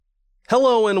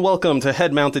Hello and welcome to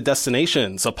Head Mounted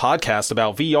Destinations, a podcast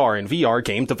about VR and VR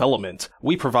game development.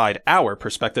 We provide our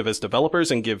perspective as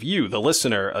developers and give you, the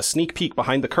listener, a sneak peek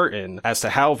behind the curtain as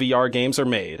to how VR games are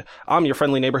made. I'm your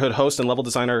friendly neighborhood host and level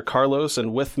designer, Carlos,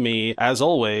 and with me, as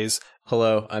always...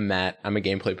 Hello, I'm Matt. I'm a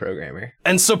gameplay programmer.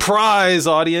 And surprise,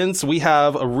 audience! We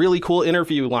have a really cool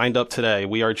interview lined up today.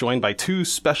 We are joined by two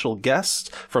special guests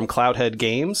from Cloudhead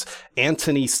Games,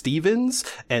 Anthony Stevens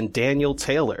and Daniel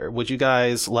Taylor. Would you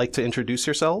guys like to introduce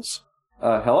yourselves?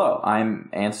 Hello, I'm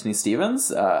Anthony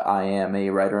Stevens. I am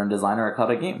a writer and designer at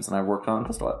Cloudhead Games, and I've worked on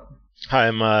Pistol Whip. Hi,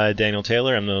 I'm Daniel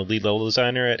Taylor. I'm the lead level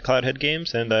designer at Cloudhead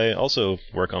Games, and I also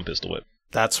work on Pistol Whip.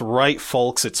 That's right,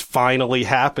 folks. It's finally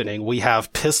happening. We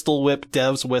have Pistol Whip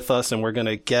devs with us, and we're going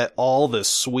to get all the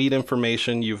sweet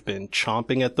information you've been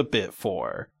chomping at the bit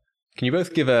for. Can you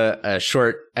both give a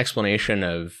short explanation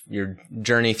of your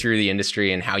journey through the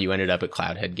industry and how you ended up at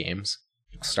Cloudhead Games?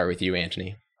 I'll start with you,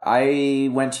 Anthony. I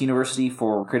went to university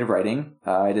for creative writing.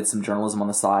 I did some journalism on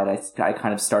the side. I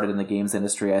kind of started in the games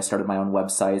industry. I started my own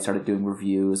website, started doing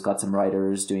reviews, got some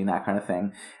writers, doing that kind of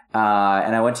thing.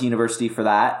 And I went to university for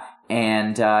that.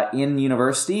 And in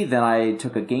university, then I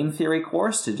took a game theory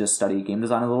course to just study game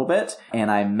design a little bit. And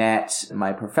I met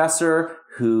my professor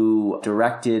who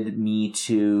directed me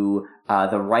to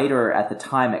the writer at the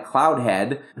time at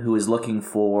Cloudhead who was looking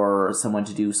for someone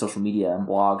to do social media and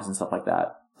blogs and stuff like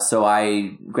that. So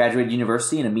I graduated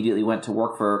university and immediately went to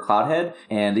work for Cloudhead.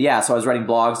 And so I was writing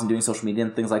blogs and doing social media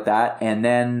and things like that. And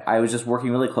then I was just working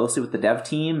really closely with the dev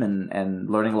team and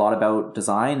learning a lot about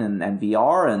design and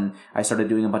VR. And I started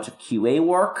doing a bunch of QA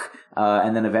work.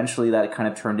 And then eventually that kind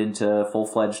of turned into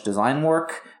full-fledged design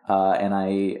work. And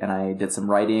I did some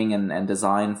writing and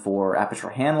design for Aperture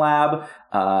Hand Lab.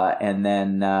 And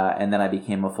then I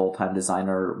became a full-time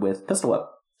designer with Pistol Whip.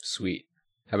 Sweet.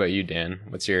 How about you, Dan?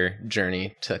 What's your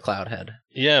journey to Cloudhead?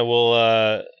 Yeah,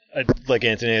 well, like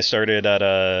Anthony, I started at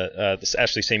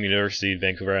actually same university,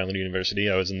 Vancouver Island University.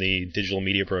 I was in the digital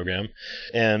media program,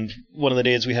 and one of the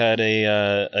days we had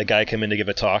a guy come in to give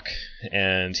a talk,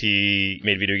 and he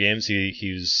made video games.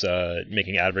 He was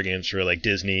making advert games for like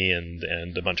Disney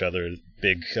and a bunch of other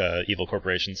big evil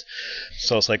corporations.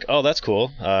 So I was like, oh, that's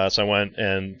cool. So I went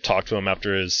and talked to him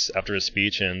after his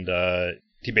speech, and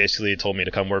he basically told me to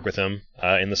come work with him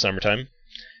in the summertime.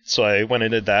 So I went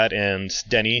and did that, and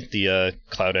Denny, the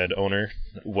Cloudhead owner,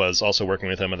 was also working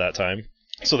with him at that time.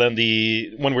 So then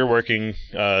when we were working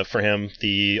for him,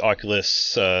 the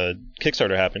Oculus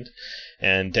Kickstarter happened,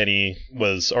 and Denny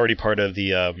was already part of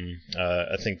the,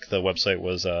 I think the website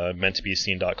was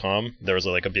meanttobeseen.com. There was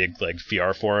like a big like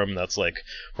VR forum that's like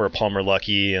where Palmer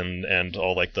Luckey and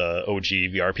all like the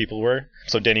OG VR people were.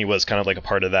 So Denny was kind of like a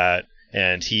part of that.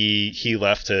 And he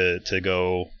left to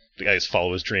go, I guess,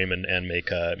 follow his dream and make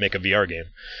a VR game.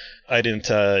 I didn't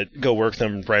go work with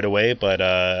him right away, but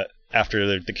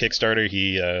after the Kickstarter,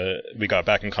 we got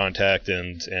back in contact,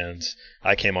 and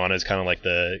I came on as kind of like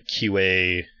the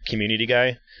QA community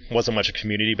guy. Wasn't much a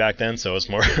community back then, so it was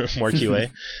more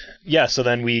QA. Yeah, so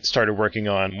then we started working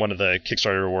on one of the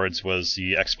Kickstarter awards was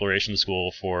the Exploration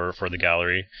School for the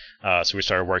gallery. So we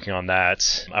started working on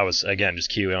that. I was again just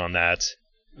QA on that.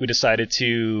 We decided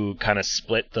to kind of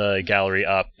split the gallery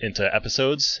up into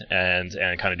episodes and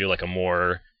kind of do like a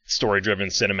more story-driven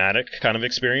cinematic kind of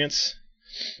experience.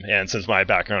 And since my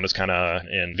background is kind of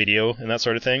in video and that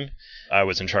sort of thing, I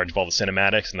was in charge of all the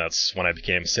cinematics, and that's when I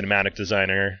became cinematic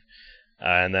designer.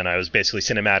 And then I was basically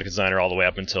cinematic designer all the way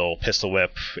up until Pistol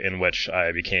Whip, in which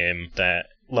I became that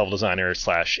level designer /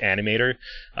 animator.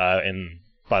 And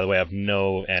by the way, I have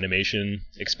no animation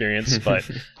experience, but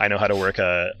I know how to work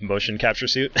a motion capture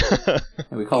suit.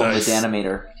 We call him the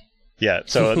Danimator. Yeah,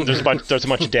 so there's a bunch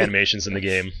of Danimations in the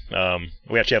game.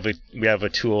 We actually have a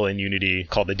tool in Unity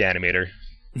called the Danimator,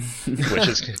 which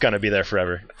is gonna be there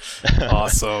forever.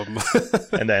 Awesome.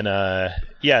 And then I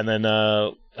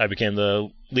became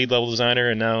the lead level designer,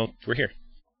 and now we're here.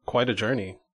 Quite a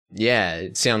journey. Yeah,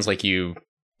 it sounds like you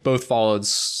both followed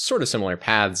sort of similar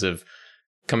paths of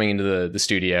coming into the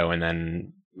studio and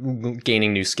then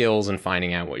gaining new skills and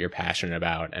finding out what you're passionate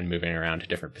about and moving around to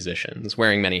different positions,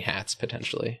 wearing many hats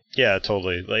potentially. Yeah,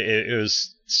 totally. Like it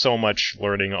was so much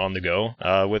learning on the go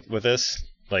with this.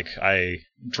 Like I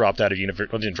dropped out of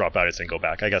university. Well, I didn't drop out. I didn't go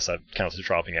back. I guess that counts as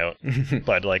dropping out.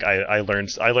 But like I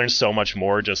learned so much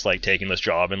more just like taking this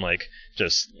job and like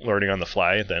just learning on the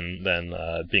fly than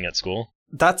being at school.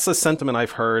 That's a sentiment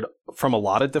I've heard from a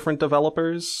lot of different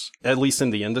developers, at least in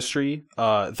the industry,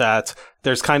 that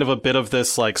there's kind of a bit of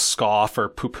this like scoff or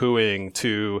poo-pooing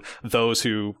to those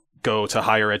who go to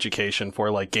higher education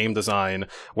for like game design,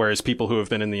 whereas people who have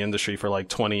been in the industry for like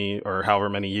 20 or however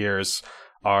many years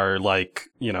are like,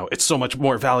 it's so much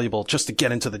more valuable just to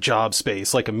get into the job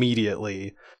space, like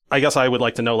immediately. I guess I would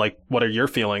like to know, like, what are your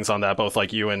feelings on that? Both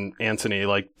like you and Anthony,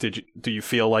 like, do you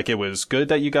feel like it was good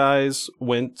that you guys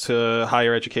went to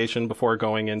higher education before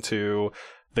going into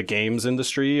the games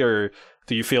industry? Or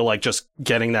do you feel like just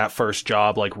getting that first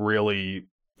job, like, really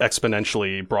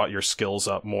exponentially brought your skills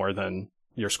up more than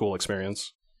your school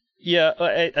experience? Yeah,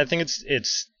 I think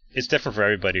it's different for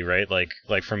everybody, right?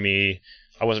 Like for me,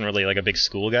 I wasn't really like a big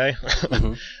school guy.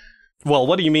 Mm-hmm. Well,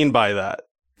 what do you mean by that?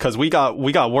 Because we got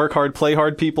work hard, play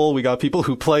hard people. We got people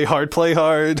who play hard.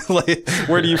 Like,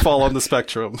 where do you fall on the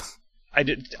spectrum? I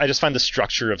just find the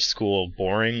structure of school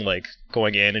boring. Like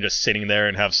going in and just sitting there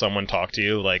and have someone talk to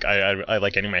you. Like I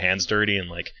like getting my hands dirty and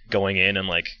like going in and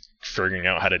like figuring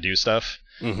out how to do stuff.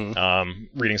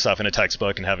 Mm-hmm. Reading stuff in a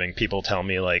textbook and having people tell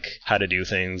me like how to do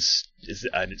things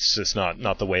it's just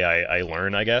not the way I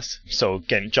learn, I guess. So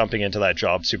jumping into that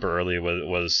job super early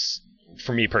was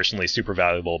for me personally super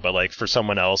valuable, but like for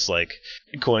someone else, like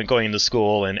going into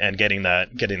school and getting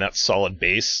that solid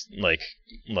base, like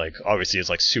obviously is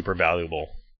like super valuable.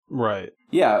 Right.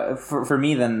 Yeah, for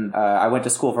me then, I went to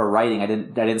school for writing. I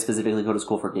didn't specifically go to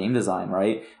school for game design,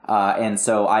 right? And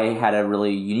so I had a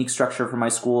really unique structure for my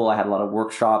school. I had a lot of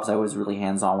workshops. I was really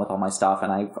hands-on with all my stuff,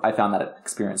 and I found that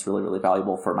experience really, really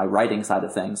valuable for my writing side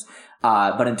of things.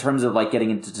 But in terms of like getting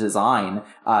into design,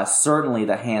 certainly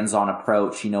the hands-on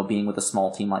approach, being with a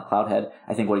small team like Cloudhead.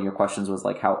 I think one of your questions was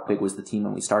like, how big was the team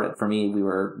when we started? For me, we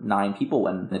were 9 people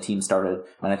when the team started,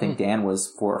 and I think Dan was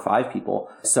 4 or 5 people.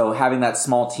 So having that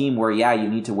small team where, you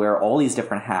need to wear all these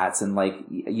different hats and like,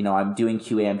 I'm doing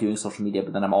QA, I'm doing social media,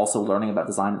 but then I'm also learning about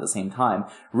design at the same time.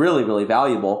 Really, really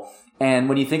valuable. And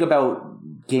when you think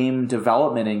about game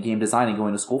development and game design and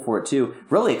going to school for it too,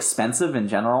 really expensive in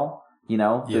general.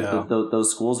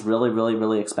 Those schools really, really,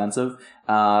 really expensive.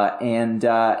 And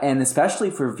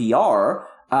especially for VR,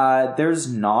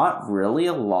 there's not really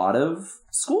a lot of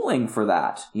schooling for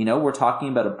that. We're talking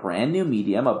about a brand new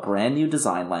medium, a brand new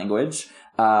design language,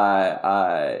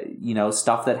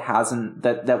 stuff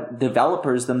that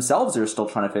developers themselves are still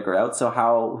trying to figure out. So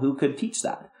who could teach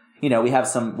that? We have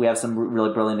some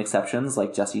really brilliant exceptions,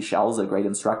 like Jesse Schell's a great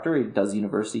instructor. He does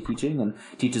university teaching and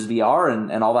teaches VR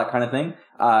and all that kind of thing.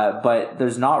 But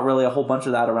there's not really a whole bunch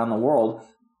of that around the world,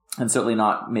 and certainly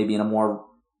not maybe in a more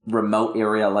remote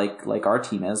area like our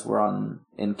team is. We're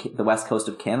in the west coast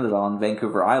of Canada on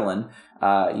Vancouver Island,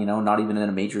 not even in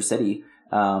a major city.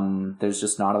 There's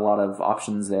just not a lot of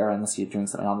options there unless you're doing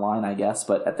something online, I guess.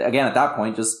 But at that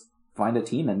point, just find a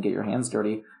team and get your hands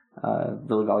dirty.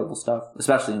 Really valuable stuff,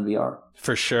 especially in VR.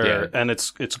 For sure. Yeah. And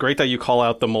it's great that you call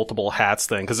out the multiple hats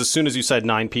thing, because as soon as you said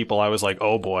 9 people, I was like,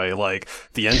 oh boy, like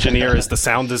the engineer is the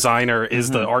sound designer, is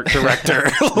the art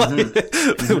director.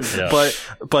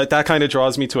 But that kind of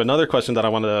draws me to another question that I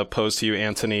want to pose to you,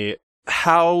 Anthony.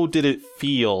 How did it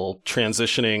feel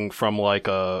transitioning from like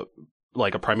a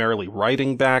primarily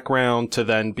writing background to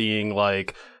then being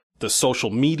like the social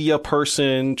media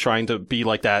person, trying to be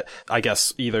like that, I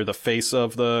guess, either the face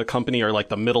of the company or like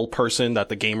the middle person that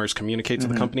the gamers communicate to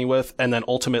the company with, and then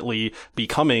ultimately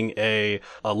becoming a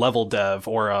level dev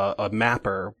or a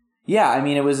mapper? Yeah, I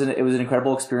mean, it was an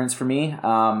incredible experience for me.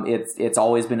 It's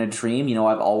always been a dream.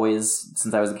 I've always,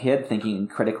 since I was a kid, thinking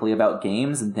critically about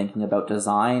games and thinking about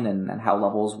design and how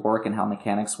levels work and how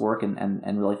mechanics work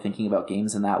and really thinking about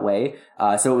games in that way.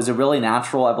 So it was a really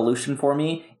natural evolution for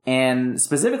me. And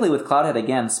specifically with Cloudhead,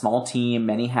 again, small team,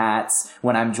 many hats.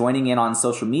 When I'm joining in on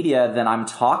social media, then I'm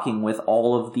talking with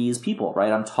all of these people,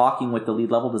 right? I'm talking with the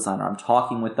lead level designer. I'm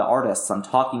talking with the artists. I'm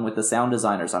talking with the sound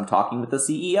designers. I'm talking with the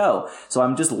CEO. So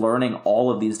I'm just learning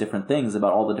all of these different things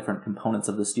about all the different components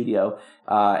of the studio.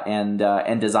 And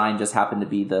design just happened to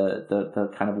be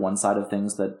the kind of one side of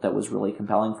things that was really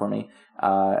compelling for me.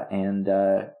 So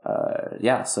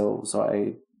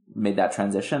I made that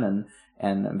transition and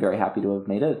I'm very happy to have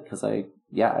made it because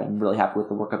I'm really happy with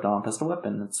the work I've done on Pistol Whip,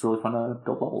 and it's really fun to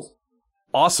build levels.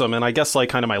 Awesome. And I guess like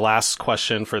kind of my last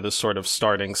question for this sort of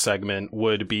starting segment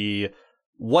would be,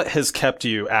 what has kept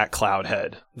you at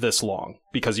Cloudhead this long?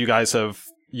 Because you guys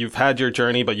you've had your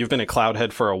journey, but you've been at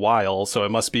Cloudhead for a while, so it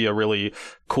must be a really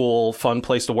cool, fun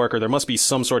place to work, or there must be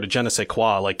some sort of je ne sais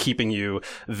quoi, like keeping you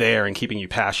there and keeping you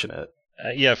passionate.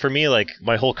 For me, like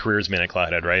my whole career's been at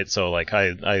Cloudhead, right? So like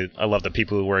I love the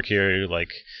people who work here. Like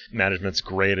management's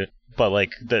great. But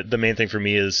like the main thing for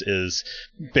me is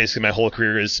basically my whole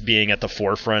career is being at the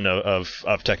forefront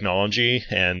of technology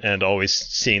and always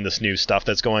seeing this new stuff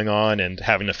that's going on and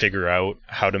having to figure out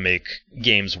how to make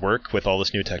games work with all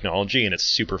this new technology, and it's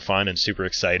super fun and super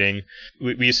exciting.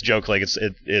 We used to joke like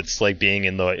it's like being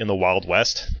in the Wild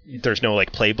West. There's no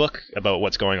like playbook about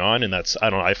what's going on, and that's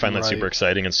I find that super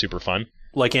exciting and super fun.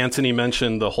 Like Anthony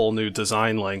mentioned, the whole new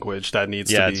design language that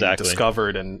needs to be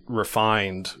discovered and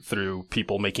refined through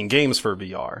people making games for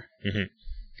VR. Mm-hmm.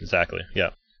 Exactly.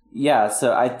 Yeah. Yeah.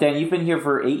 So Dan, you've been here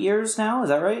for 8 years now. Is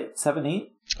that right? 7, 8?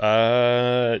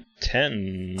 10,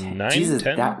 9, Jesus,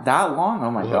 10. That long?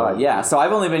 Oh my God. Yeah. So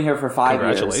I've only been here for 5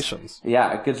 years. Congratulations.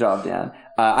 Yeah. Good job, Dan.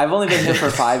 I've only been here for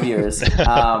 5 years.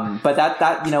 But that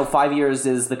 5 years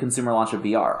is the consumer launch of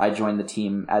VR. I joined the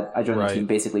team the team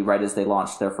basically right as they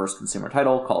launched their first consumer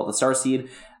title called the Starseed.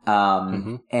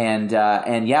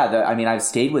 I've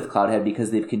stayed with Cloudhead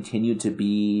because they've continued to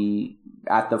be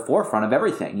at the forefront of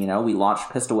everything. You know, we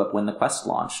launched Pistol Whip when the Quest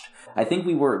launched. I think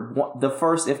we were the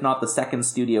first, if not the second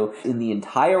studio in the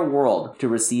entire world to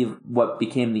receive what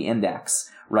became the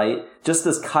Index, right? Just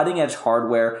this cutting edge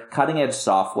hardware, cutting edge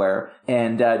software,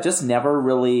 and just never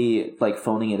really like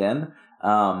phoning it in.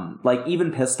 Like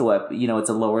even Pistol Whip, you know, it's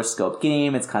a lower scope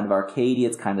game. It's kind of arcadey.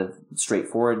 It's kind of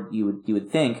straightforward. You would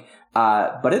think,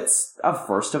 but it's a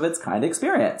first of its kind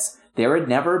experience. There had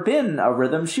never been a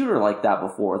rhythm shooter like that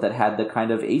before that had the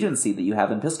kind of agency that you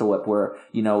have in Pistol Whip, where,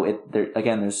 you know,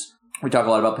 we talk a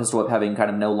lot about Pistol Whip having kind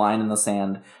of no line in the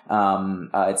sand.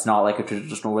 It's not like a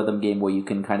traditional rhythm game where you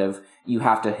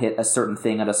have to hit a certain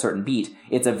thing at a certain beat.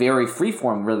 It's a very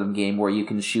freeform rhythm game where you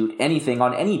can shoot anything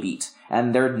on any beat.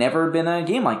 And there'd never been a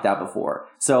game like that before.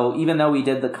 So even though we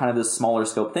did the kind of this smaller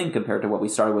scope thing compared to what we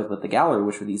started with the Gallery,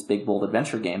 which were these big, bold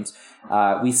adventure games,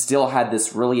 we still had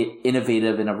this really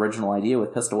innovative and original idea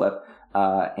with Pistol Whip.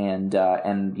 And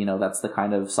you know, that's the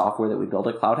kind of software that we build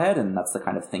at Cloudhead, and that's the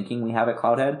kind of thinking we have at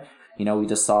Cloudhead. You know, we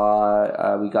just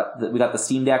saw, we got the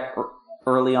Steam Deck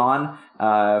early on,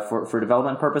 for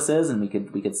development purposes, and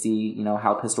we could see, you know,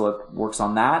 how Pistol Whip works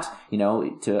on that, you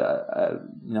know, to,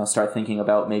 start thinking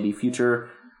about maybe future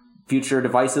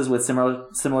devices with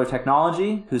similar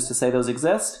technology. Who's to say those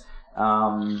exist?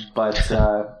 Lots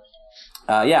of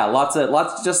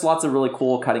really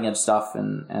cool cutting edge stuff,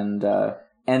 and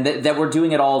that we're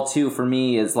doing it all too. For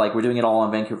me, is like we're doing it all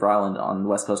on Vancouver Island on the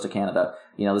west coast of Canada.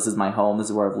 You know, this is my home. This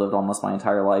is where I've lived almost my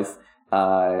entire life.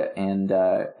 And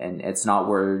it's not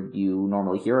where you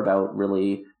normally hear about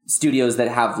really studios that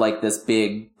have like this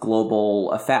big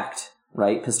global effect,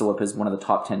 right? Pistol Whip is one of the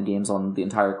top 10 games on the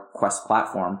entire Quest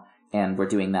platform. And we're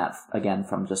doing that again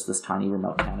from just this tiny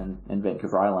remote town in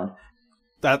Vancouver Island.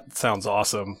 That sounds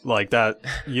awesome. Like that,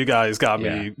 you guys got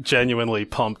me genuinely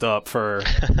pumped up for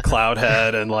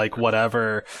Cloudhead and like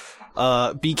whatever.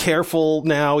 Be careful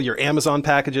now. Your Amazon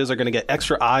packages are going to get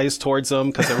extra eyes towards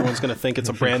them because everyone's going to think it's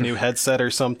a brand new headset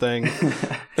or something.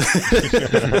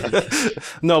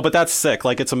 No, but that's sick.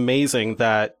 Like, it's amazing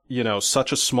that, you know,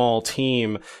 such a small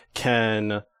team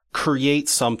can create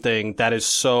something that is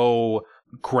so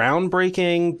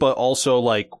groundbreaking, but also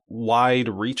like wide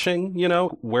reaching. You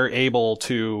know, we're able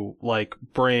to like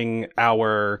bring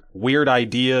our weird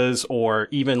ideas or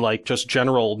even like just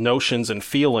general notions and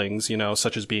feelings, you know,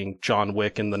 such as being John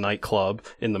Wick in the nightclub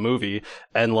in the movie,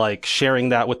 and like sharing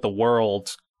that with the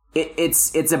world.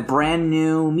 It's a brand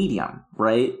new medium,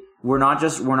 right? We're not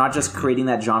just creating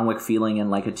that John Wick feeling in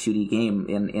like a 2D game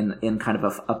in kind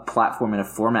of a platform and a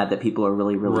format that people are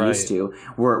really used to.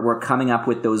 We're coming up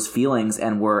with those feelings,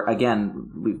 and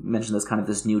we mentioned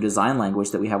this new design language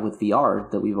that we have with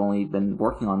VR that we've only been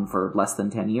working on for less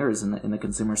than 10 years in the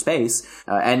consumer space,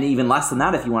 and even less than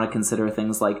that if you want to consider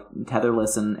things like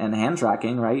tetherless and hand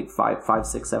tracking, right? 5,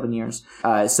 6, 7 years.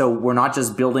 So we're not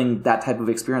just building that type of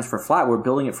experience for flat. We're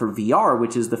building it for VR,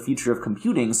 which is the future of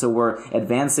computing. So we're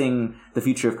advancing the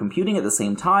future of computing at the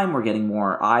same time. We're getting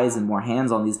more eyes and more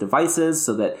hands on these devices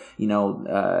so that, you know,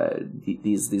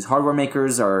 these hardware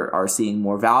makers are seeing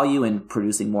more value in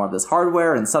producing more of this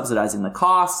hardware and subsidizing the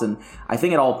costs. And I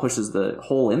think it all pushes the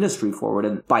whole industry forward.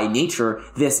 And by nature,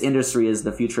 this industry is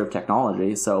the future of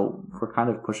technology. So we're kind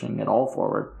of pushing it all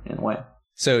forward in a way.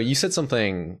 So you said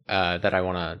something that I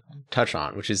want to touch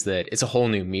on, which is that it's a whole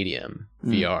new medium,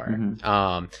 VR. Mm-hmm.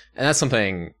 And that's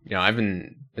something, you know, I've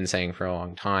been saying for a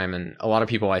long time. And a lot of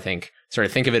people, I think, sort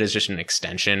of think of it as just an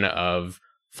extension of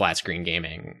flat screen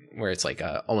gaming, where it's like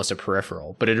almost a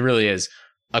peripheral, but it really is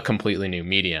a completely new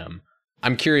medium.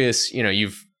 I'm curious, you know,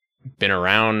 you've been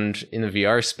around in the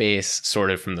VR space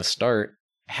sort of from the start.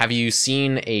 Have you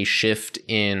seen a shift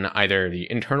in either the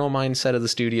internal mindset of the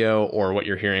studio or what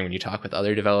you're hearing when you talk with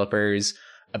other developers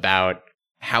about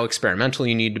how experimental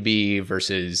you need to be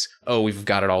versus, oh, we've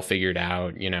got it all figured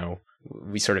out,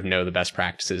 we sort of know the best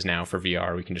practices now for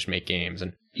VR, we can just make games.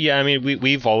 And yeah, I mean,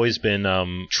 we've always been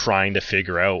trying to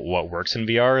figure out what works in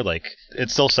VR. Like,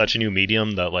 it's still such a new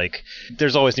medium that, like,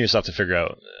 there's always new stuff to figure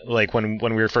out. Like, when we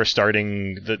were first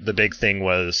starting, the big thing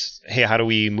was, hey, how do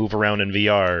we move around in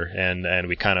VR? And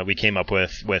we came up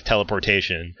with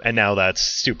teleportation, and now that's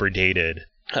super dated.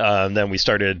 Then we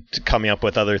started coming up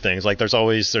with other things. Like, there's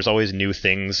always new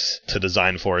things to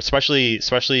design for,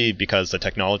 especially because the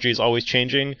technology is always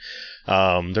changing.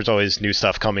 There's always new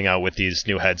stuff coming out with these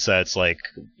new headsets, like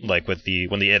when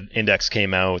the Index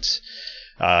came out,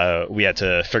 we had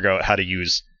to figure out how to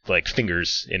use like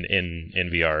fingers in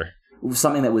VR.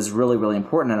 Something that was really, really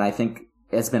important, and I think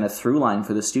has been a through line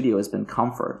for the studio, has been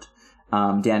comfort.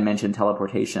 Dan mentioned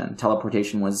teleportation.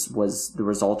 Teleportation was the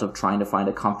result of trying to find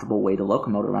a comfortable way to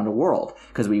locomote around a world,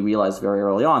 because we realized very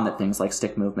early on that things like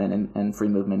stick movement and free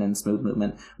movement and smooth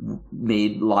movement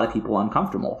made a lot of people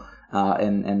uncomfortable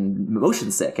and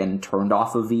motion sick and turned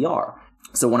off of VR.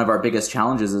 So one of our biggest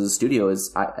challenges as a studio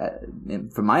is,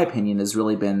 from my opinion, has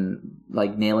really been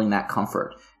like nailing that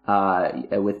comfort.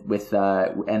 With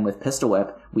Pistol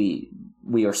Whip,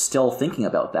 we are still thinking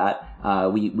about that.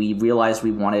 We realized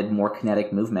we wanted more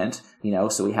kinetic movement,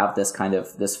 so we have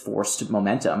this forced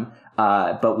momentum,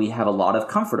 but we have a lot of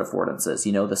comfort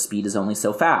affordances. The speed is only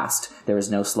so fast. There is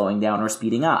no slowing down or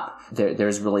speeding up.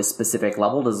 There's really specific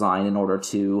level design in order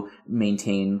to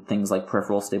maintain things like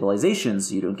peripheral stabilization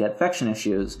so you don't get vection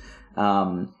issues.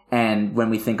 And when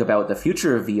we think about the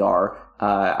future of VR,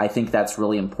 I think that's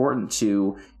really important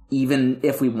to, even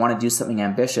if we want to do something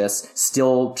ambitious,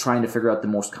 still trying to figure out the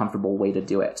most comfortable way to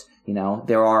do it.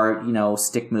 There are,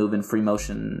 stick move and free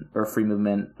motion or free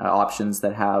movement options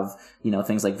that have,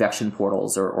 things like vection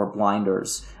portals or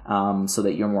blinders, so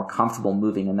that you're more comfortable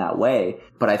moving in that way.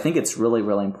 But I think it's really,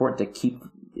 really important to keep,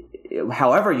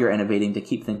 however you're innovating, to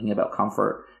keep thinking about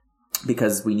comfort,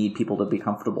 because we need people to be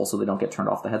comfortable so they don't get turned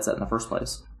off the headset in the first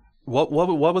place. What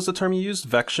was the term you used?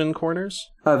 Vection corners?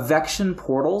 Vection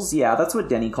portals. Yeah, that's what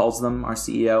Denny calls them, our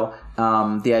CEO.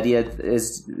 The idea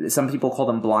is some people call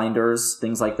them blinders,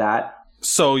 things like that.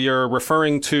 So you're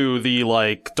referring to the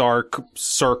like dark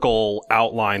circle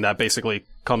outline that basically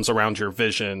comes around your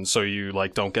vision so you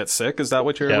like don't get sick? Is that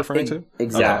what you're referring to?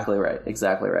 Exactly right.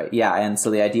 Exactly right. Yeah, and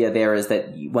so the idea there is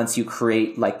that once you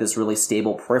create like this really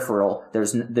stable peripheral,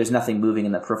 there's nothing moving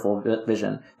in the peripheral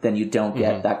vision, then you don't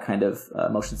get that kind of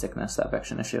motion sickness, that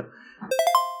vection issue.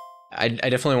 I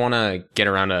definitely want to get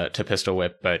around to Pistol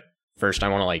Whip, but first I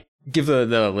want to like give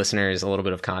the listeners a little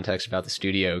bit of context about the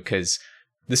studio, because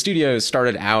the studio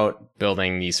started out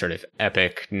building these sort of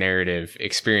epic narrative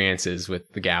experiences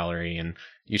with the gallery, and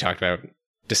you talked about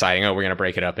deciding, we're going to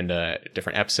break it up into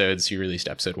different episodes. You released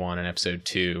episode 1 and episode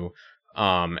 2.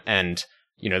 And,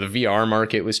 the VR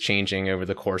market was changing over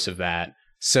the course of that.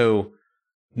 So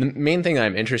the main thing that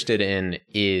I'm interested in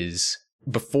is,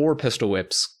 before Pistol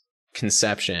Whip's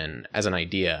conception as an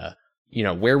idea,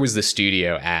 where was the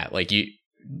studio at? Like,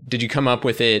 did you come up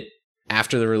with it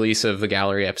after the release of the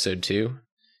gallery episode 2?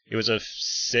 It was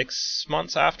 6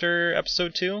 months after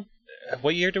episode 2.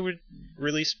 What year did we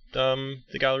release the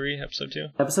gallery episode 2?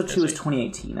 Episode 2 was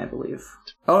 2018, I believe.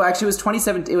 Oh, actually, it was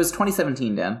 2017. It was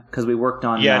 2017, Dan, because we worked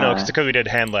on. Yeah, no, because we did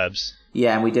Hand Labs.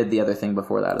 Yeah, and we did the other thing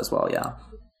before that as well. Yeah.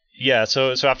 Yeah,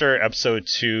 so after episode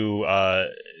 2,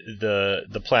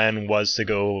 the plan was to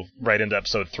go right into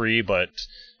episode 3, but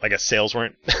I guess sales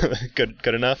weren't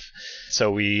good enough,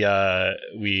 so we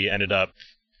ended up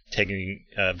taking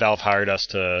Valve hired us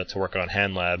to work on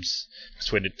Hand Labs,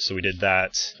 so we did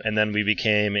that, and then we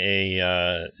became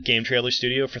a game trailer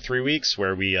studio for 3 weeks,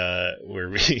 where we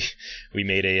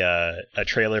made a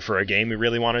trailer for a game we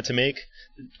really wanted to make.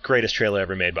 Greatest trailer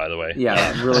ever made, by the way.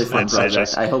 Yeah, really fun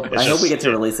project. I hope we get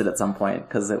to release it at some point,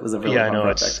 because it was a really fun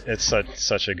project. It's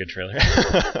such a good trailer.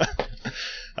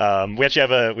 We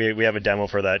actually have a demo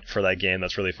for that game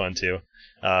that's really fun too.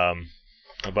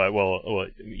 But well,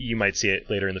 you might see it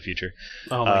later in the future.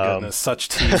 Oh my goodness, such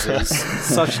teasers,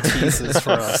 such teasers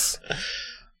for us.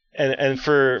 And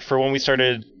for when we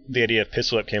started, the idea of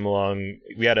Pistol Whip came along.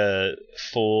 We had a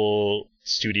full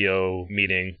studio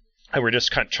meeting, and we're just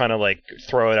kind of trying to like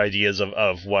throw out ideas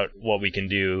of what we can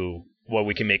do, what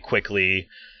we can make quickly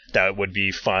that would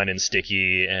be fun and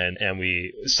sticky, and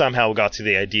we somehow got to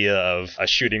the idea of a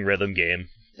shooting rhythm game.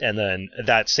 And then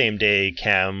that same day,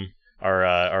 Cam,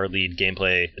 our lead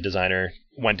gameplay designer,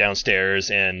 went downstairs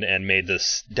and made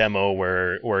this demo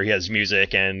where he has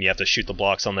music and you have to shoot the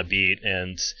blocks on the beat,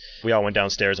 and we all went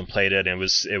downstairs and played it, and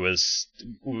it was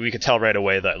we could tell right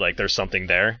away that like there's something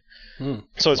there.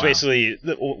 So it's basically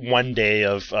one day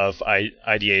of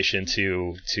ideation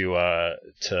to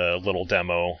little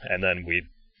demo, and then we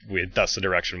that's the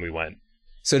direction we went.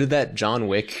 So did that John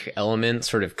Wick element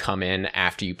sort of come in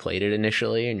after you played it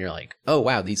initially, and you're like, oh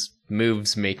wow, these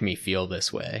moves make me feel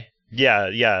this way?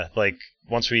 Yeah. Like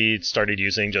once we started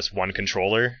using just one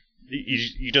controller,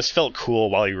 you just felt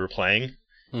cool while you were playing.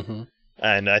 Mm-hmm.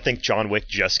 And I think John Wick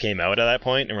just came out at that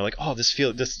point, and we're like, oh,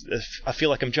 I feel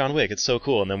like I'm John Wick. It's so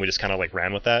cool. And then we just kind of like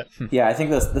ran with that. Yeah, I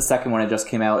think the second one, it just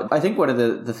came out. I think one of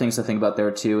the things to think about there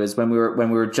too is when we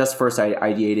were just first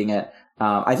ideating it,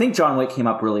 I think John Wick came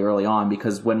up really early on,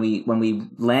 because when we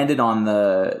landed on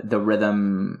the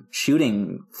rhythm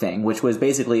shooting thing, which was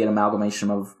basically an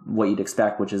amalgamation of what you'd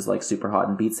expect, which is like Superhot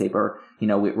and Beat Saber,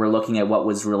 we're looking at what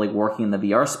was really working in the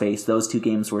VR space. Those two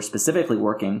games were specifically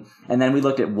working. And then we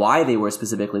looked at why they were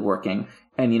specifically working.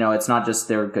 And, it's not just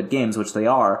they're good games, which they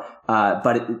are,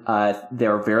 but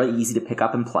they're very easy to pick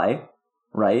up and play,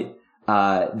 right?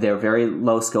 They're very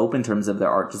low scope in terms of their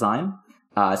art design.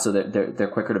 So they're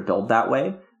quicker to build that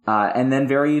way. And then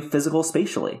very physical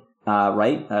spatially,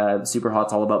 right?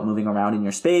 Superhot's all about moving around in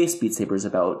your space. Beat Saber's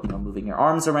about, moving your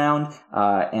arms around.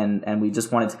 And we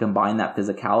just wanted to combine that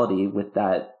physicality with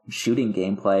that shooting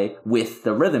gameplay with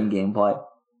the rhythm gameplay.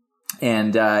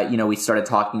 And, we started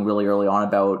talking really early on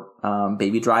about,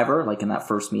 Baby Driver. Like in that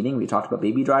first meeting, we talked about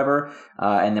Baby Driver.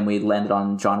 And then we landed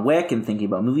on John Wick and thinking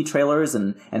about movie trailers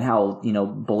and how,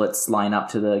 bullets line up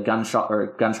to the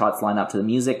gunshots line up to the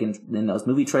music in those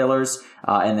movie trailers.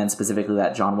 And then specifically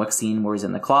that John Wick scene where he's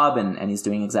in the club and he's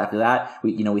doing exactly that.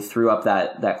 We threw up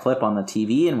that clip on the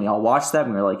TV and we all watched that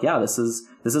and we were like, yeah, this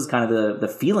is kind of the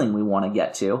feeling we want to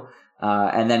get to.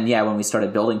 And then, when we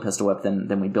started building Pistol Whip,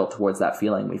 then we built towards that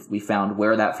feeling. We found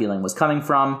where that feeling was coming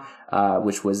from,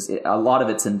 which was a lot of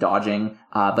it's in dodging,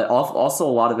 but also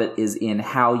a lot of it is in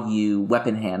how you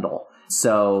weapon handle.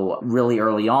 So really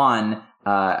early on,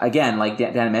 again, like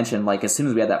Dan mentioned, like as soon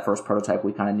as we had that first prototype,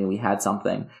 we kind of knew we had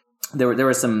something. There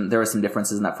were some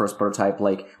differences in that first prototype.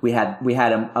 Like we had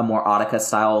a more Audica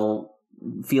style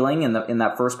feeling in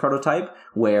that first prototype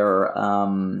where,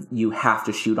 you have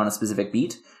to shoot on a specific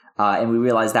beat. And we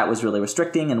realized that was really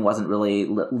restricting and wasn't really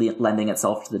lending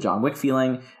itself to the John Wick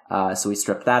feeling. So we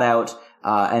stripped that out.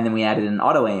 And then we added an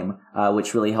auto aim,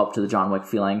 which really helped to the John Wick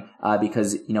feeling,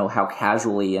 because, how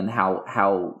casually and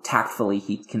how tactfully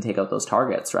he can take out those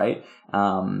targets, right?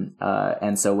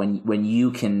 And so when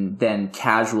you can then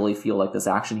casually feel like this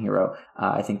action hero,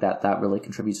 I think that really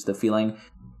contributes to the feeling.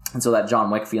 And so that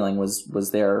John Wick feeling was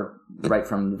there right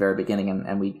from the very beginning,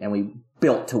 and we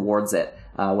built towards it,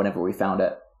 whenever we found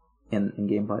it. In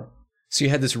gameplay. So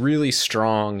you had this really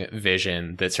strong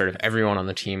vision that sort of everyone on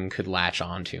the team could latch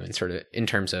onto, and sort of in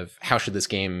terms of how should this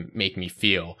game make me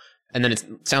feel. And then it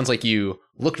sounds like you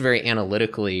looked very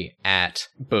analytically at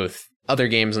both other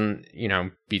games and,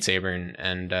 Beat Saber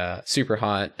and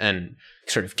Superhot, and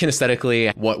sort of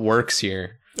kinesthetically what works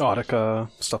here. Audica,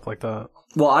 stuff like that.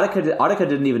 Well, Audica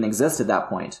didn't even exist at that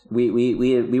point.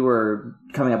 We were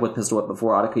coming up with Pistol Whip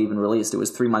before Audica even released. It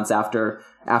was 3 months after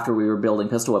we were building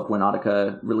Pistol Whip when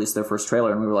Audica released their first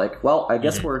trailer, and we were like, well, I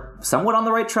guess we're somewhat on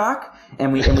the right track.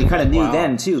 And we kind of knew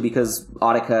then too, because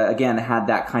Audica again had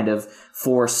that kind of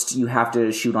forced, you have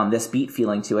to shoot on this beat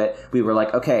feeling to it. We were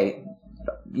like, okay,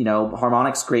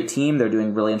 Harmonix, great team. They're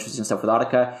doing really interesting stuff with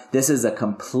Audica. This is a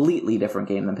completely different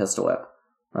game than Pistol Whip.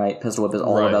 Right, Pistol Whip is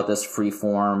all about this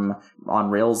free-form on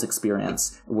rails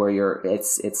experience where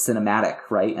it's cinematic,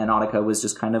 right? And Audica was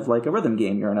just kind of like a rhythm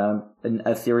game. You're in an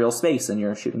ethereal space and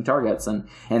you're shooting targets,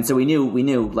 and so we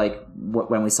knew like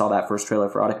when we saw that first trailer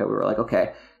for Audica, we were like,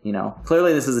 okay,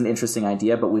 clearly this is an interesting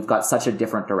idea, but we've got such a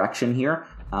different direction here.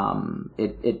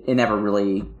 It never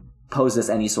really posed us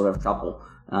any sort of trouble.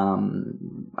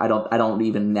 I don't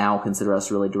even now consider us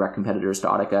really direct competitors to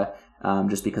Audica.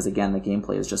 Just because, again, the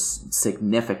gameplay is just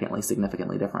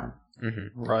significantly different. Mm-hmm.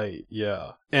 Right,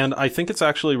 yeah. And I think it's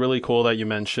actually really cool that you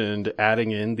mentioned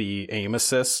adding in the aim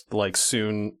assist, like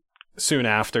soon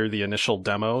after the initial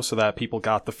demo, so that people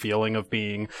got the feeling of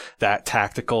being that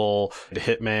tactical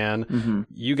hitman. Mm-hmm.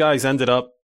 You guys ended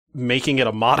up making it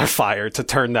a modifier to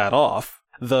turn that off.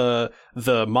 The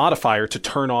modifier to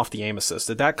turn off the aim assist,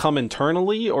 did that come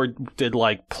internally, or did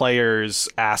like players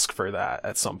ask for that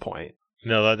at some point?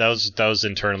 No, that was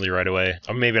internally right away.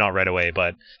 Or maybe not right away,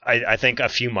 but I think a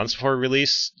few months before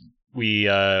release,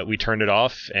 we turned it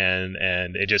off, and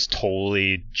it just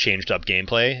totally changed up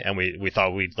gameplay, and we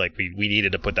thought we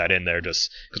needed to put that in there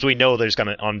just because we know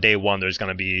on day one there's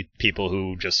gonna be people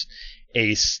who just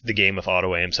ace the game with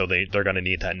auto aim, so they're gonna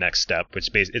need that next step, which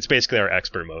it's basically our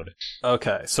expert mode.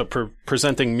 Okay, so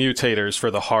presenting mutators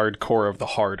for the hardcore of the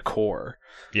hardcore.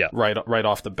 Yeah. Right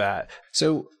off the bat.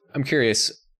 So I'm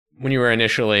curious, when you were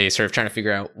initially sort of trying to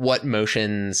figure out what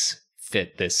motions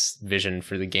fit this vision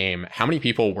for the game, how many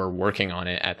people were working on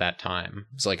it at that time?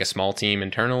 Was it like a small team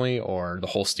internally or the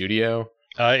whole studio?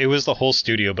 It was the whole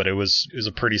studio, but it was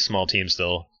a pretty small team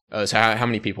still. So how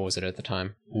many people was it at the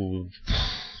time? Ooh,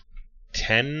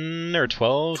 10 or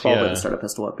 12? 12 yeah. at the start of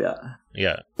Pistol Whip, yeah.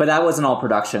 Yeah. But that wasn't all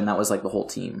production. That was like the whole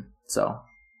team. So.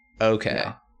 Okay.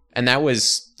 Yeah. And that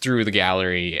was through the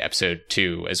Gallery episode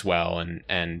 2 as well,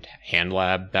 and Hand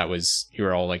Lab. That was, you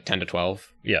were all like 10 to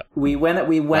 12. Yeah. We went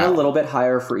Wow. a little bit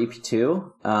higher for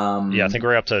EP2. Yeah, I think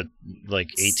we're up to like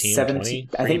 18, 17, 20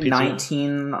 for I think EP2.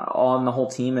 19 on the whole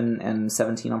team and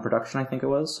 17 on production, I think it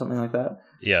was, something like that.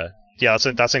 Yeah. Yeah,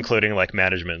 that's including like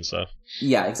management and stuff.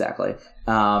 Yeah, exactly.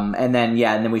 And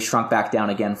then we shrunk back down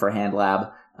again for Hand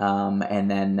Lab.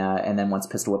 And then once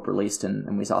Pistol Whip released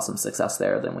and we saw some success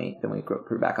there, then we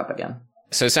grew back up again.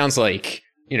 So it sounds like,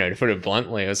 to put it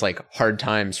bluntly, it was like hard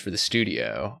times for the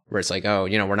studio, where it's like, oh,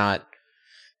 we're not,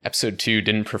 episode 2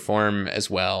 didn't perform as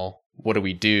well. What do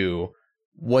we do?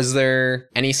 Was there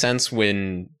any sense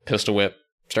when Pistol Whip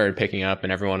started picking up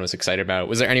and everyone was excited about it?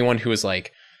 Was there anyone who was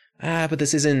like, but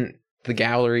this isn't the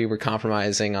Gallery, we're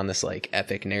compromising on this like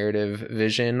epic narrative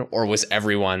vision? Or was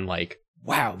everyone like,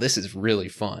 wow, this is really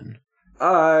fun?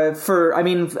 I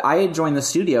had joined the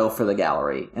studio for the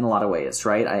Gallery in a lot of ways,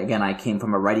 right? I came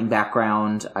from a writing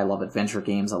background. I love adventure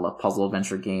games. I love puzzle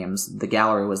adventure games. The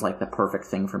Gallery was like the perfect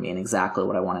thing for me and exactly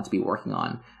what I wanted to be working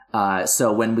on.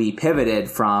 So when we pivoted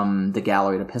from the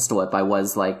Gallery to Pistol Whip, I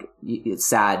was like, it's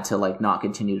sad to like not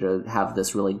continue to have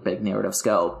this really big narrative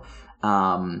scope.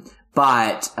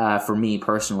 But for me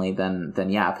personally, then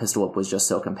yeah, Pistol Whip was just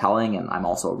so compelling, and I'm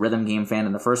also a rhythm game fan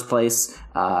in the first place,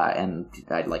 and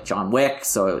I like John Wick,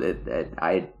 so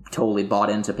I totally bought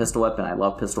into Pistol Whip, and I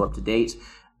love Pistol Whip to date.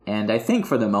 And I think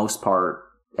for the most part,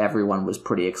 everyone was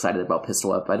pretty excited about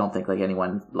Pistol Whip. I don't think like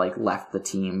anyone like left the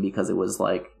team because it was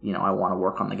like, I want to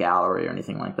work on the Gallery or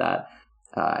anything like that.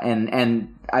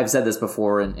 And I've said this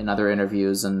before in other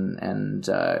interviews, and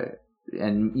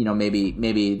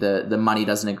maybe the money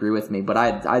doesn't agree with me, but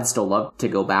I'd still love to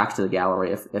go back to the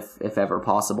Gallery if ever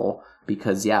possible,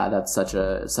 because yeah, that's such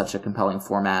a compelling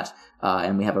format,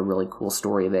 and we have a really cool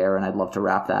story there, and I'd love to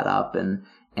wrap that up, and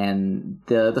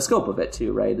the scope of it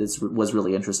too, right, was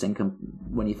really interesting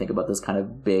when you think about this kind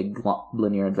of big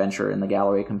linear adventure in the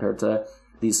Gallery compared to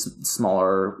these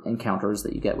smaller encounters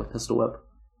that you get with Pistol Whip.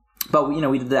 But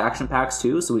we did the action packs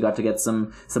too, so we got to get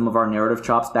some of our narrative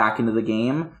chops back into the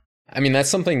game. I mean, that's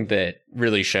something that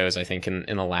really shows, I think, in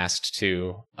the last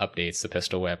 2 updates, the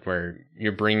Pistol Whip, where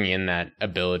you're bringing in that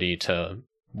ability to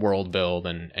world build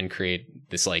and create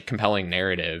this like compelling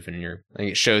narrative, and I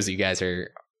think it shows that you guys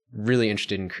are really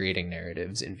interested in creating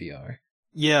narratives in VR.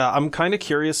 Yeah, I'm kind of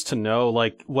curious to know,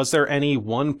 like, was there any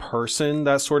one person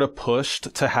that sort of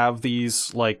pushed to have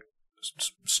these like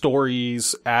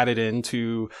stories added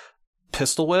into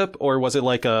Pistol Whip, or was it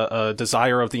like a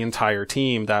desire of the entire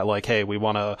team that like, hey, we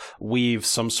want to weave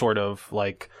some sort of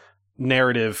like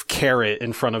narrative carrot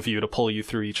in front of you to pull you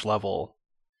through each level?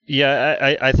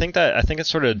 Yeah, I think it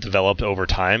sort of developed over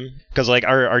time, because like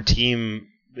our team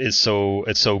is so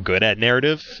good at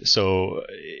narrative, so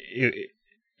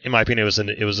in my opinion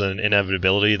it was an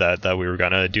inevitability that we were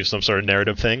gonna do some sort of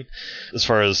narrative thing. As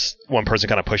far as one person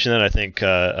kind of pushing it, I think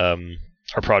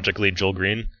our project lead Joel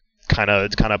Green kind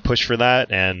of pushed for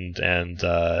that, and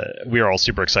we are all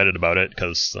super excited about it,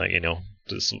 because like,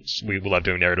 we love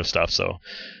doing narrative stuff, so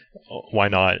why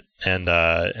not? And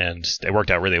it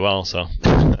worked out really well, so.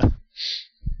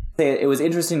 It was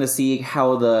interesting to see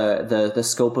how the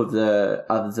scope of the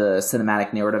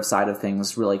cinematic narrative side of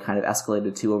things really kind of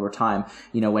escalated too over time.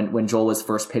 When Joel was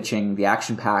first pitching the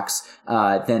action packs,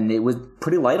 then it was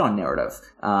pretty light on narrative.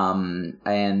 And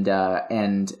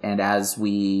as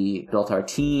we built our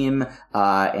team,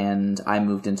 and I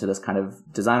moved into this kind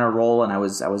of designer role, and I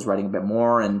was writing a bit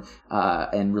more and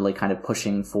really kind of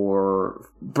pushing for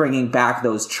bringing back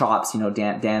those chops.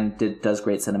 Dan does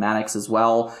great cinematics as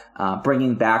well.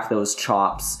 Bringing back those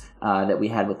chops that we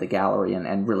had with the Gallery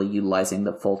and really utilizing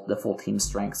the full team's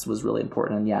strengths was really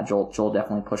important. And yeah, Joel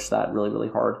definitely pushed that really, really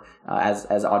hard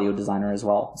as audio designer as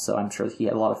well. So I'm sure he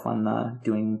had a lot of fun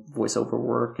doing voiceover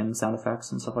work and sound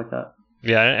effects and stuff like that.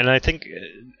 Yeah, and I think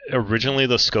originally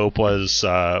the scope was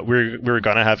we were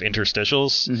gonna have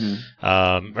interstitials,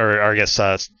 or I guess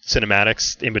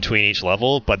cinematics in between each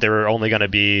level, but they were only gonna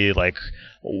be like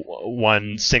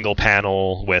one single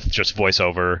panel with just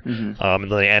voiceover, and then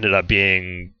they ended up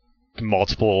being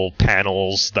multiple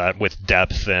panels that with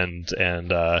depth and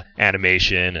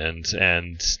animation,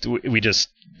 and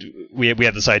we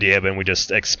had this idea, and we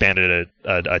just expanded it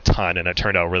a ton, and it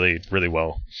turned out really, really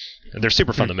well. And they're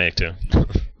super fun to make too.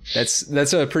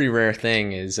 That's a pretty rare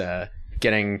thing, is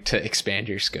getting to expand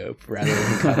your scope rather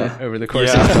than cut it over the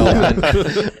course of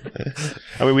development.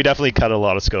 I mean, we definitely cut a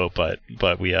lot of scope, but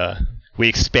we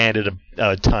expanded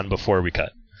a ton before we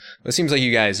cut. It seems like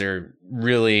you guys are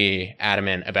really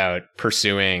adamant about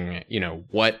pursuing,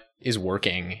 what is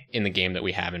working in the game that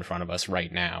we have in front of us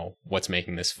right now, what's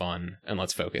making this fun, and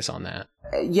let's focus on that.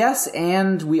 Yes,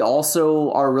 and we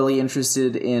also are really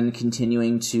interested in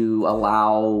continuing to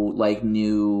allow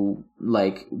new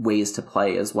ways to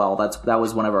play as well. That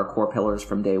was one of our core pillars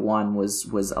from day one,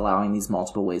 was allowing these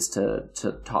multiple ways to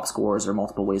top scores, or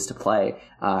multiple ways to play.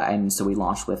 And so we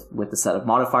launched with the set of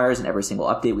modifiers, and every single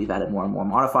update we've added more and more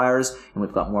modifiers, and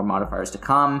we've got more modifiers to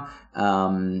come.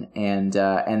 And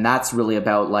that's really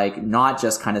about not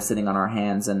just kind of sitting on our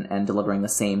hands and delivering the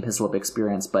same Pistol Whip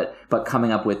experience, but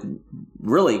coming up with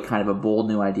really kind of a bold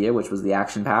new idea, which was the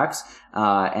action packs.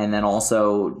 And then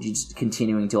also just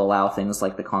continuing to allow things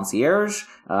like the concierge,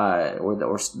 or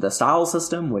the style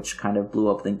system, which kind of blew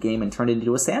up the game and turned it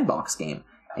into a sandbox game.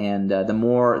 And the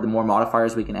more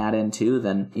modifiers we can add in too,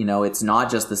 then it's not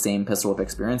just the same Pistol Whip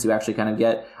experience. You actually kind of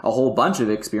get a whole bunch of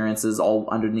experiences all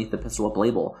underneath the Pistol Whip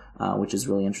label, which is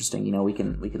really interesting. We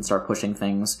can start pushing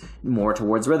things more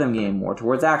towards rhythm game, more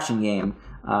towards action game,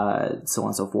 so on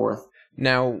and so forth.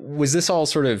 Now, was this all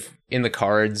sort of in the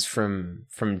cards from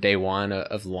day one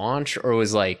of launch, or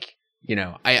was I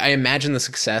imagine the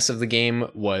success of the game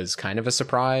was kind of a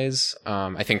surprise.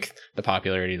 I think the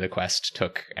popularity of the Quest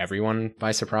took everyone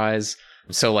by surprise.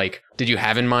 So, did you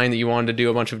have in mind that you wanted to do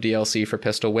a bunch of DLC for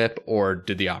Pistol Whip, or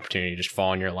did the opportunity just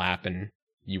fall in your lap and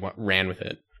you ran with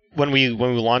it? When we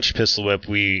launched Pistol Whip,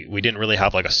 we didn't really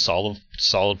have a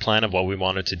solid plan of what we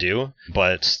wanted to do,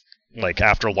 but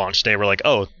after launch day, we're like,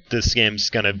 oh, this game's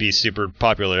gonna be super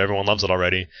popular, everyone loves it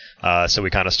already, so we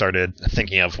kind of started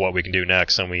thinking of what we can do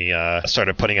next, and we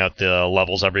started putting out the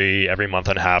levels every month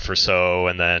and a half or so,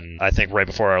 and then I think right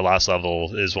before our last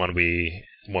level is when we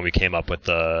came up with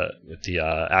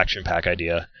the action pack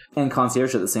idea. And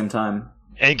concierge at the same time.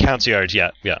 And concierge,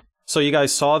 yeah. So you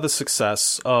guys saw the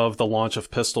success of the launch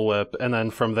of Pistol Whip, and then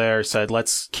from there said,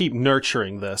 let's keep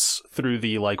nurturing this through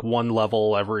the one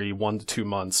level every 1 to 2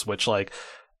 months, which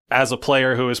as a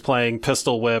player who is playing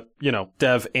Pistol Whip,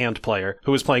 dev and player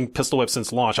who was playing Pistol Whip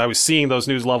since launch, I was seeing those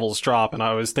new levels drop, and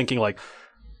I was thinking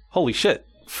holy shit,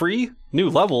 free new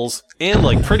levels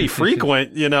and pretty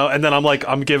frequent, and then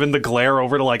I'm given the glare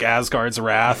over to Asgard's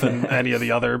Wrath and any of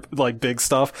the other big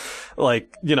stuff,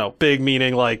 big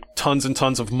meaning tons and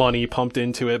tons of money pumped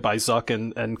into it by Zuck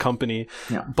and company.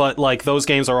 Yeah. But those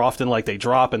games are often they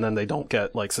drop and then they don't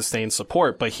get sustained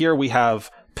support. But here we have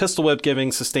Pistol Whip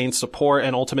giving sustained support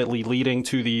and ultimately leading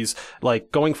to these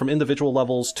going from individual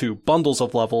levels to bundles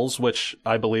of levels, which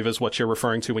I believe is what you're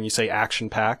referring to when you say action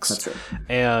packs. That's right.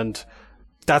 And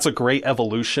that's a great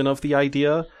evolution of the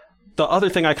idea. The other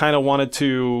thing I kind of wanted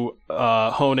to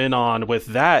hone in on with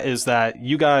that is that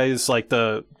you guys,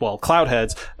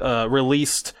 Cloudheads,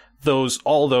 released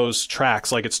all those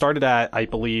tracks. It started at, I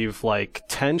believe,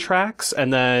 10 tracks,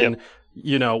 and then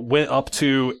went up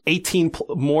to 18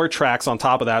 more tracks on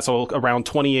top of that, so around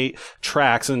 28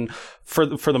 tracks. And for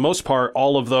the most part,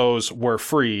 all of those were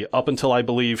free up until, I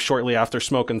believe, shortly after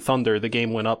Smoke and Thunder, the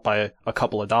game went up by a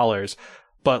couple of dollars.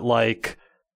 But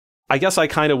I guess I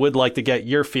kind of would like to get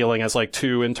your feeling as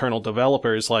two internal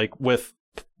developers, with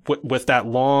that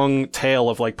long tail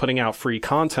of putting out free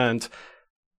content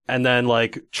and then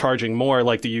charging more.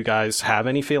 Do you guys have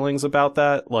any feelings about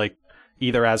that?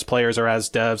 Either as players or as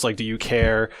devs, do you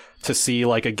care to see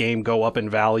a game go up in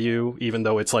value, even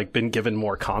though it's been given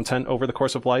more content over the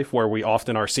course of life, where we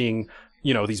often are seeing,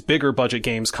 these bigger budget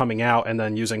games coming out and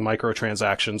then using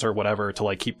microtransactions or whatever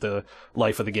to keep the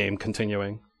life of the game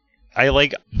continuing? I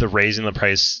like the raising the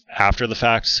price after the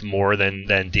fact more than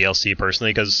DLC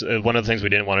personally, because one of the things we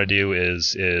didn't want to do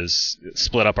is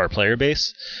split up our player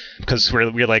base, because we're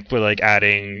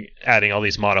adding all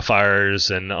these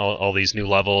modifiers and all these new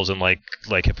levels, and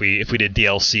if we did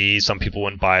DLC, some people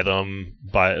wouldn't buy them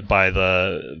by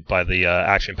the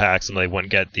action packs, and they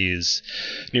wouldn't get these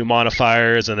new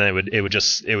modifiers, and then it would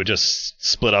just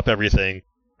split up everything.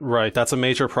 Right, that's a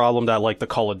major problem that like the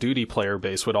Call of Duty player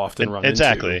base would often run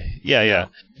exactly. into. Yeah.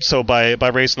 So by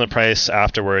raising the price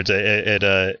afterwards, it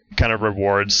kind of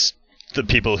rewards the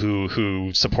people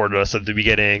who supported us at the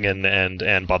beginning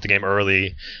and bought the game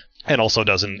early, and also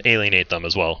doesn't alienate them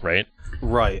as well, right?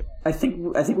 Right. I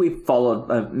think we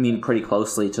followed pretty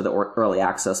closely to the early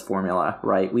access formula,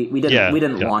 right? We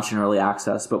didn't launch in early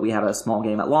access, but we had a small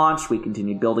game at launch. We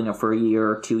continued building it for a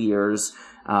year, 2 years.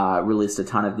 Released a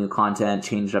ton of new content,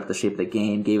 changed up the shape of the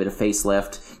game, gave it a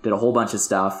facelift, did a whole bunch of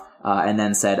stuff, and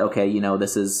then said, okay,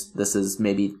 this is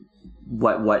maybe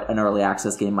what an early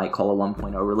access game might call a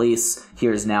 1.0 release.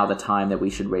 Here's now the time that we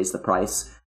should raise the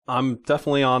price. I'm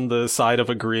definitely on the side of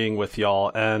agreeing with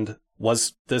y'all. And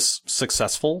was this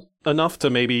successful enough to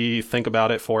maybe think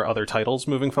about it for other titles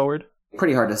moving forward?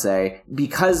 Pretty hard to say.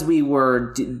 Because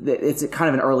it's kind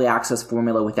of an early access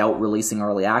formula without releasing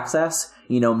early access.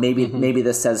 Maybe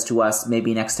this says to us,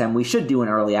 maybe next time we should do an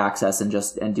early access and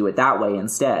do it that way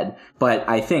instead. But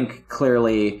I think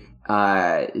clearly,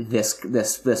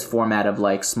 this format of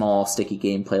like small sticky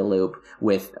gameplay loop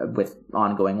with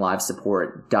ongoing live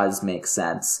support does make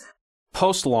sense.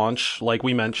 Post-launch, like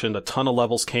we mentioned, a ton of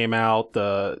levels came out.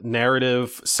 The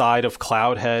narrative side of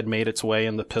Cloudhead made its way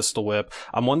in the Pistol Whip.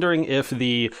 I'm wondering if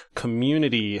the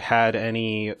community had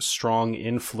any strong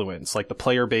influence, like the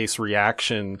player base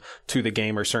reaction to the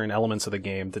game or certain elements of the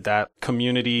game. Did that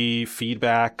community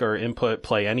feedback or input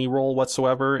play any role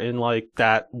whatsoever in like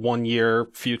that 1 year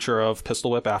future of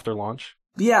Pistol Whip after launch?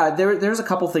 Yeah, there's a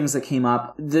couple things that came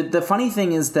up. The funny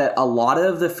thing is that a lot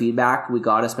of the feedback we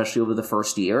got, especially over the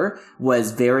first year,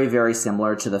 was very, very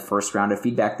similar to the first round of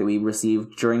feedback that we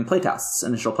received during playtests,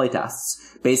 initial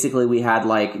playtests. Basically, we had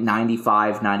like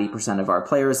 90% of our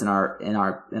players in our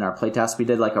playtest. We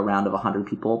did like a round of 100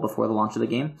 people before the launch of the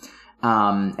game.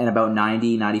 And about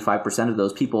 95% of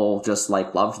those people just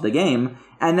like loved the game.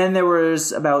 And then there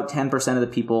was about 10% of the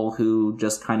people who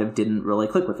just kind of didn't really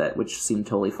click with it, which seemed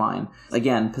totally fine.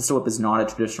 Again, Pistol Whip is not a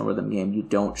traditional rhythm game. You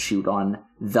don't shoot on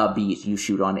the beat. You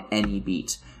shoot on any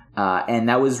beat. And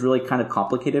that was really kind of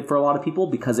complicated for a lot of people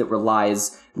because it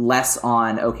relies less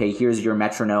on, okay, here's your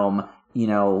metronome,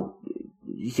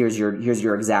 here's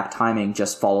your exact timing,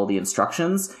 just follow the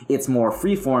instructions. It's more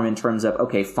freeform in terms of,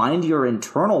 okay, find your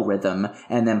internal rhythm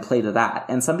and then play to that.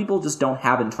 And some people just don't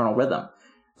have internal rhythm.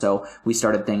 So we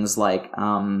started things like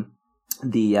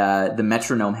the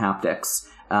metronome haptics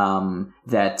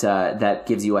that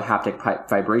gives you a haptic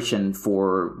vibration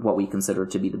for what we consider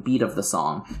to be the beat of the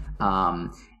song.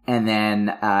 And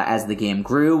then as the game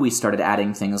grew, we started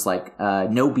adding things like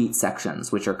no beat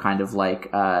sections, which are kind of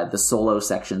like the solo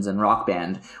sections in Rock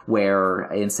Band, where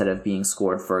instead of being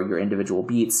scored for your individual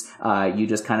beats, you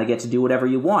just kind of get to do whatever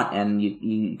you want, and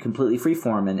you completely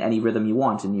freeform in any rhythm you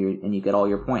want, and you get all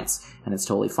your points, and it's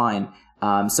totally fine.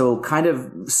 So kind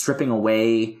of stripping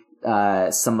away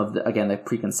some of the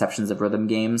preconceptions of rhythm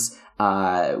games.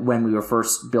 When we were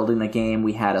first building the game,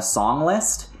 we had a song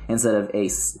list instead of a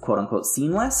quote-unquote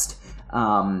scene list.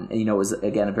 It was,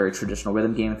 again, a very traditional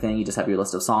rhythm game thing. You just have your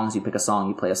list of songs, you pick a song,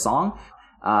 you play a song.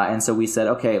 And so we said,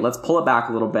 okay, let's pull it back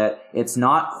a little bit. It's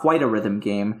not quite a rhythm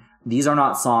game. These are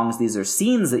not songs, these are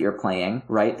scenes that you're playing,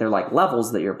 right? They're like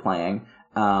levels that you're playing.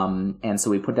 And so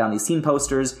we put down these scene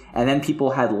posters, and then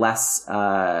people had less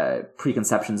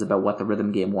preconceptions about what the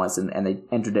rhythm game was, and they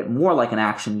entered it more like an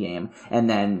action game, and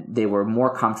then they were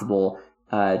more comfortable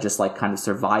just like kind of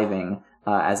surviving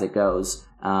as it goes,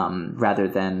 rather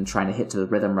than trying to hit to the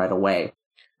rhythm right away.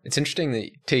 It's interesting that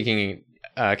taking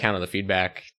account of the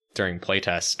feedback during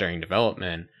playtests, during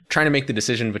development, trying to make the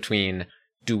decision between,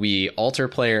 do we alter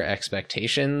player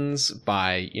expectations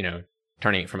by,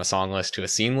 turning it from a song list to a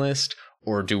scene list,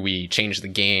 or do we change the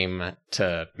game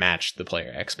to match the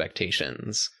player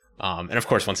expectations? And of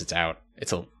course, once it's out,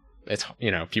 it's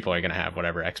people are going to have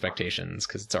whatever expectations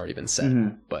because it's already been set.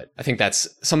 Mm-hmm. But I think that's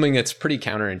something that's pretty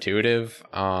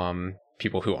counterintuitive.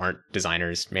 People who aren't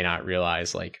designers may not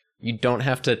realize, like, you don't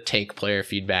have to take player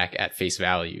feedback at face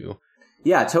value.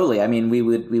 Yeah, totally. I mean, we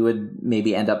would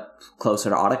maybe end up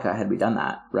closer to Audica had we done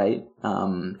that, right?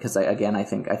 Because I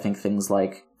think things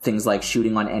like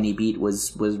shooting on any beat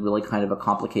was really kind of a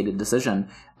complicated decision,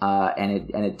 and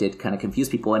it did kind of confuse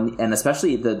people, and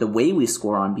especially the way we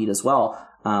score on beat as well.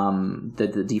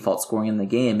 The default scoring in the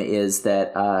game is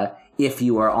that if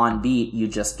you are on beat, you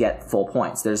just get full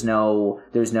points. There's no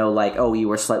like, oh, you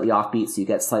were slightly off beat, so you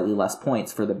get slightly less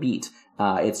points for the beat.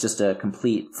 It's just a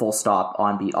complete full stop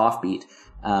on beat, off beat.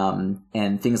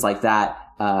 And things like that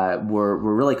were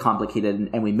really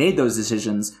complicated, and we made those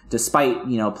decisions despite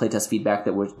playtest feedback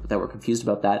that were confused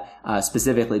about that,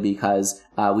 specifically because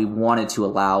we wanted to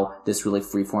allow this really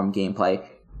freeform gameplay.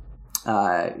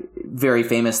 very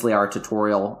famously, our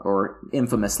tutorial, or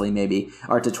infamously maybe,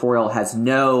 our tutorial has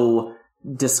no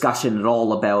discussion at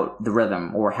all about the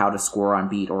rhythm or how to score on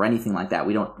beat or anything like that.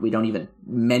 We don't even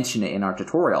mention it in our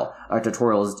tutorial. Our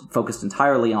tutorial is focused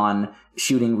entirely on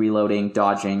shooting, reloading,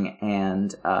 dodging,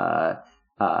 and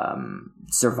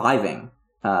surviving.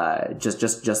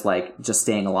 Just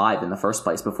staying alive in the first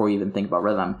place before you even think about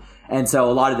rhythm. And so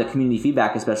a lot of the community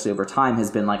feedback, especially over time,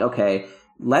 has been like, okay,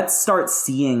 let's start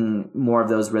seeing more of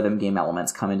those rhythm game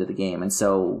elements come into the game. And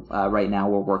so right now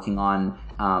we're working on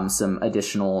some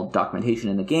additional documentation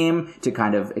in the game to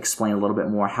kind of explain a little bit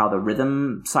more how the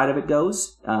rhythm side of it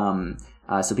goes.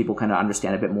 So people kind of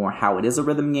understand a bit more how it is a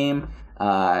rhythm game.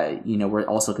 We're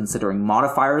also considering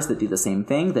modifiers that do the same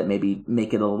thing, that maybe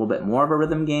make it a little bit more of a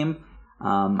rhythm game.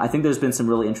 I think there's been some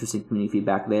really interesting community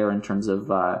feedback there in terms of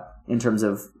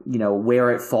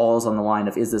where it falls on the line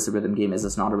of, is this a rhythm game? Is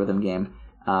this not a rhythm game?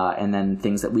 And then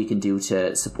things that we can do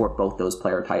to support both those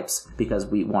player types, because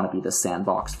we want to be this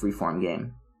sandbox freeform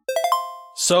game.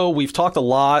 So we've talked a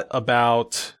lot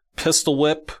about Pistol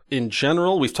Whip in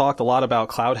general. We've talked a lot about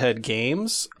Cloudhead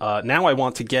Games. Now I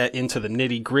want to get into the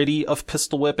nitty gritty of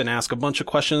Pistol Whip and ask a bunch of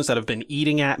questions that have been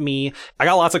eating at me. I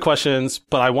got lots of questions,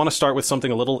 but I want to start with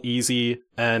something a little easy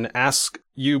and ask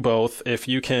you both if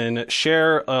you can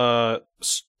share a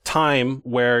time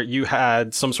where you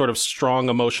had some sort of strong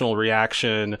emotional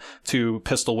reaction to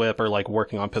Pistol Whip, or like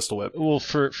working on Pistol Whip. Well,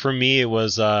 for me, it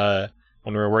was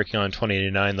when we were working on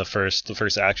 2089, the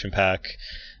first action pack.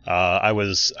 I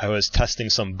was testing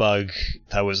some bug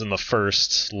that was in the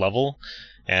first level,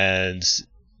 and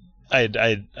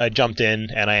I jumped in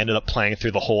and I ended up playing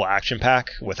through the whole action pack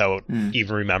without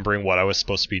even remembering what I was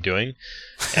supposed to be doing,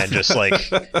 and just playing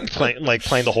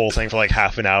the whole thing for like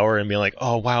half an hour and being like,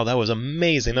 oh wow, that was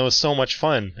amazing, that was so much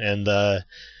fun. And I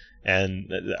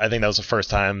think that was the first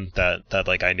time that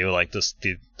like I knew like this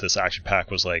action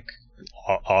pack was like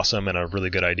awesome and a really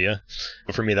good idea.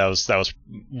 But for me, that was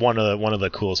one of the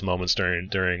coolest moments during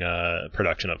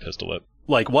production of Pistol Whip.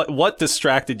 Like what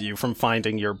distracted you from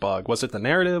finding your bug? Was it the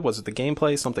narrative? Was it the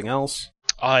gameplay? Something else?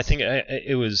 I think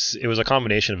it was a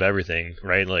combination of everything,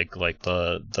 right? Like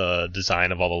the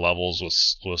design of all the levels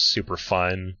was super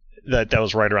fun. That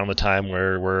was right around the time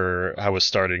where I was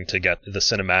starting to get the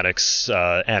cinematics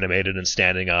animated and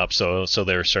standing up, so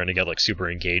they were starting to get like super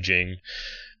engaging.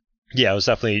 Yeah, it was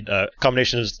definitely a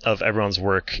combination of everyone's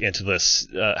work into this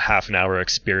half an hour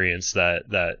experience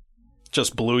that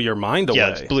just blew your mind away.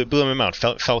 Yeah, it blew my mind.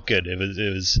 Felt good. It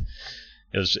was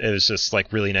just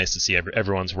like really nice to see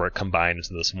everyone's work combined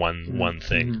into this one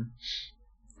thing. Mm-hmm.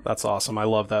 That's awesome. I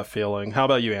love that feeling. How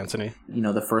about you, Anthony?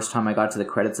 The first time I got to the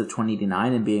credits of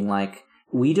 2089 and being like,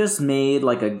 we just made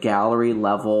like a gallery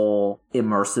level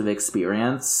immersive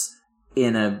experience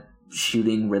in a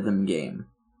shooting rhythm game.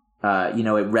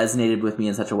 It resonated with me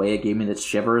in such a way, it gave me the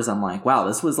shivers. I'm like, wow,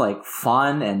 this was like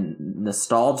fun and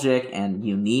nostalgic and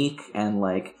unique, and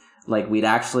like we'd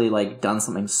actually like done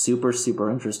something super, super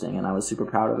interesting, and I was super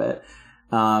proud of it.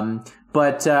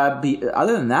 But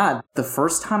other than that, the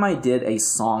first time I did a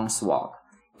song swap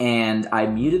and I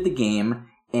muted the game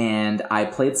and I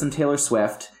played some Taylor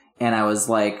Swift, and I was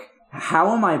like,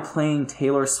 how am I playing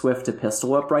Taylor Swift to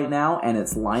Pistol Whip right now? And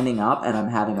it's lining up and I'm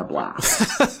having a blast.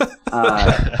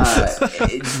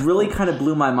 It really kind of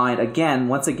blew my mind.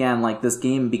 Once again, like this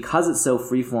game, because it's so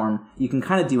freeform, you can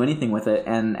kind of do anything with it.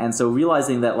 And so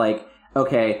realizing that like,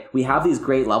 okay, we have these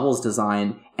great levels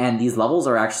designed, and these levels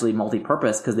are actually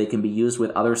multi-purpose because they can be used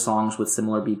with other songs with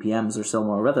similar BPMs or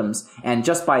similar rhythms. And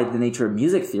just by the nature of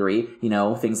music theory,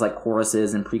 things like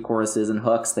choruses and pre-choruses and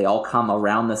hooks, they all come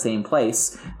around the same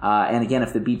place. And again,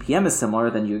 if the BPM is similar,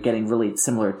 then you're getting really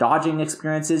similar dodging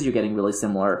experiences, you're getting really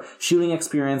similar shooting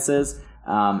experiences.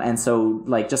 And so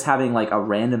like just having like a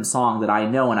random song that I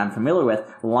know and I'm familiar with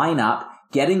line up,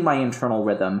 getting my internal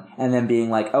rhythm, and then being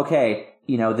like, okay,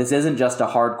 this isn't just a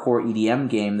hardcore EDM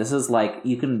game. This is like,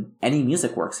 any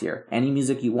music works here. Any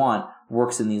music you want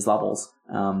works in these levels.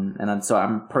 So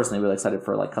I'm personally really excited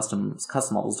for like custom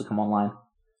levels to come online.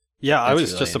 Yeah, I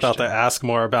was just about to ask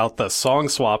more about the song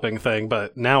swapping thing,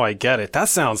 but now I get it. That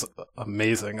sounds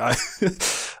amazing.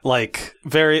 If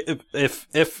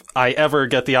I ever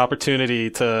get the opportunity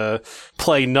to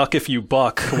play Knuck If You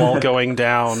Buck while going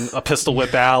down a Pistol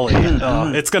Whip alley,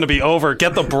 it's going to be over.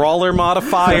 Get the brawler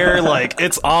modifier. Like,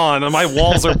 it's on. My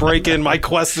walls are breaking. My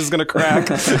quest is going to crack.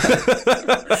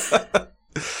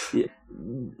 Yeah.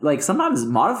 Like sometimes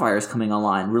modifiers coming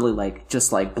online really like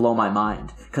just like blow my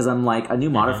mind, because I'm like, a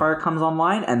new modifier comes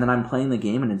online and then I'm playing the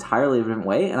game an entirely different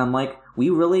way, and I'm like, we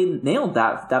really nailed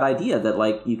that idea that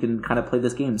like you can kind of play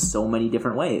this game so many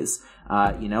different ways.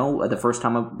 The first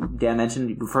time Dan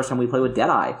mentioned, the first time we played with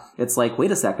Deadeye, it's like,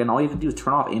 wait a second, all you have to do is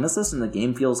turn off aim assist and the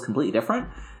game feels completely different.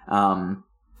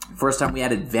 First time we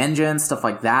added Vengeance, stuff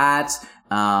like that.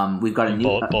 We've got a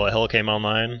new Bullet Hell came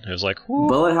online. It was like, whoo.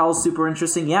 Bullet Hell is super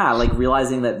interesting. Yeah, like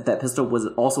realizing that Pistol was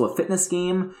also a fitness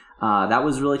game. That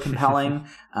was really compelling.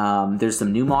 There's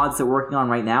some new mods that we're working on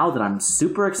right now that I'm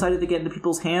super excited to get into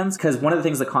people's hands, because one of the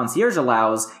things that Concierge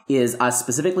allows is us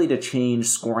specifically to change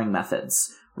scoring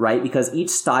methods, right? Because each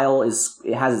style has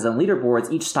its own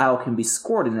leaderboards. Each style can be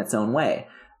scored in its own way.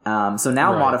 So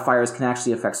now modifiers can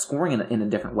actually affect scoring in a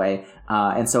different way.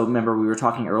 And so remember we were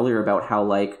talking earlier about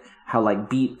how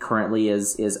beat currently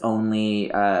is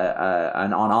only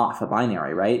an on-off, a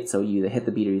binary, right? So you either hit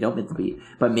the beat or you don't hit the beat.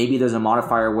 But maybe there's a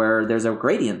modifier where there's a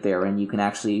gradient there and you can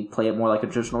actually play it more like a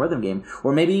traditional rhythm game.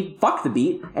 Or maybe fuck the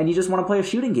beat and you just want to play a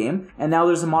shooting game, and now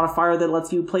there's a modifier that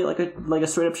lets you play like a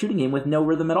straight-up shooting game with no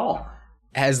rhythm at all.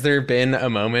 Has there been a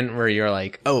moment where you're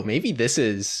like, oh, maybe this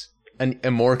is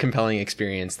a more compelling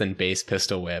experience than base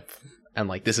pistol whip, and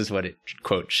like this is what it,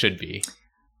 quote, should be?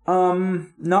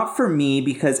 Not for me,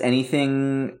 because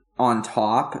anything on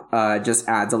top just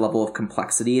adds a level of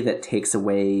complexity that takes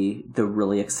away the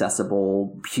really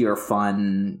accessible, pure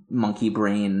fun, monkey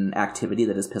brain activity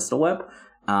that is pistol whip.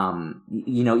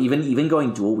 Even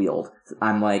going dual wield,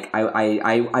 I'm like,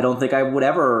 I don't think I would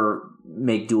ever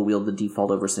make dual wield the default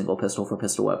over single pistol for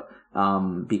pistol whip.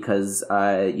 Because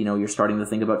you're starting to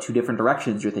think about two different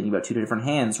directions. You're thinking about two different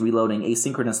hands, reloading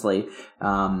asynchronously.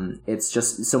 It's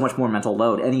just so much more mental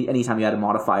load. Anytime you add a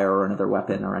modifier or another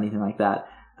weapon or anything like that.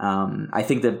 I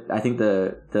think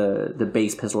the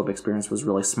base pistol whip experience was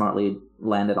really smartly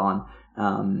landed on.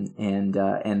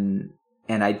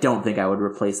 And I don't think I would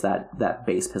replace that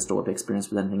base pistol whip experience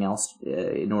with anything else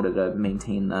in order to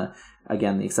maintain the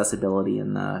accessibility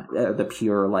and the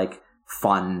pure like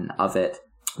fun of it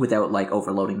without like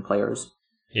overloading players.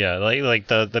 Yeah, like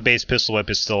the base pistol whip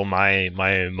is still my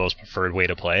most preferred way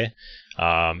to play.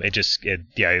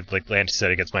 Like Lance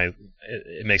said,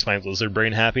 it makes my lizard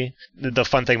brain happy. The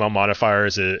fun thing about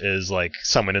modifiers is like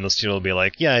someone in the studio will be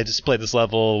like, yeah, I just played this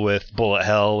level with Bullet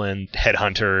Hell and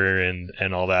Headhunter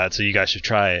and all that, so you guys should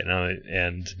try it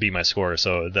and beat my score.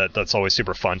 So that's always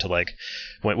super fun to like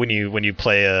when you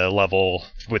play a level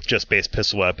with just base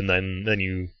pistol whip and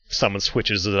then someone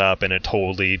switches it up and it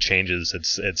totally changes.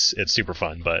 It's super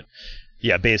fun. But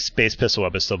yeah, base pistol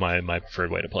whip is still my preferred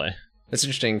way to play. That's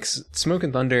interesting, 'cause Smoke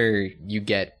and Thunder, you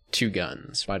get 2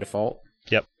 guns by default.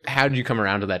 Yep. How did you come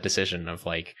around to that decision of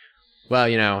like,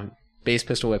 well, base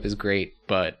pistol whip is great,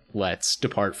 but let's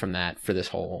depart from that for this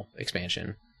whole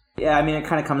expansion? Yeah, I mean, it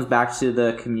kind of comes back to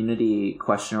the community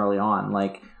question early on.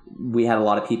 Like, we had a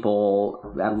lot of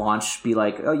people at launch be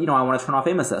like, oh, I want to turn off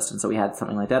aim assist. And so we had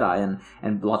something like Deadeye,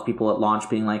 and lots of people at launch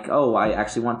being like, oh, I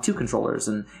actually want 2 controllers.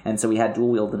 And so we had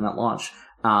dual wield in that launch.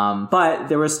 But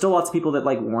there were still lots of people that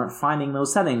like weren't finding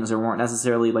those settings or weren't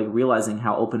necessarily like realizing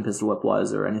how open pistol whip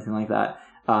was or anything like that.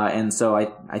 And so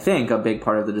I think a big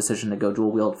part of the decision to go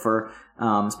dual wield for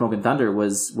Smoke and Thunder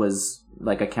was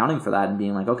like accounting for that and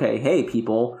being like, okay, hey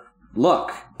people,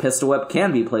 look, pistol whip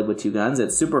can be played with 2 guns.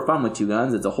 It's super fun with 2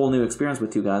 guns. It's a whole new experience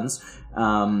with 2 guns.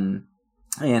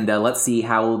 And let's see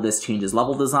how this changes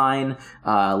level design.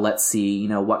 Let's see,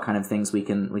 what kind of things we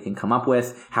can come up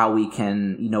with, how we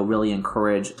can, really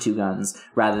encourage 2 guns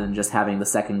rather than just having the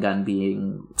second gun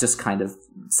being just kind of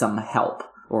some help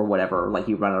or whatever. Like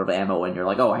you run out of ammo and you're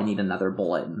like, oh, I need another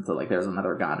bullet. And so like there's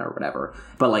another gun or whatever.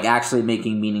 But like actually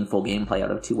making meaningful gameplay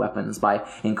out of 2 weapons by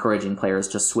encouraging players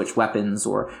to switch weapons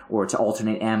or to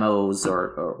alternate ammos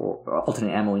or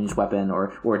alternate ammo in each weapon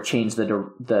or change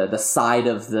the side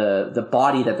of the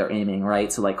body that they're aiming, right?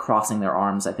 So like crossing their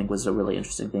arms, I think was a really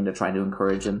interesting thing to try to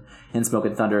encourage in Smoke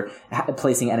and Thunder.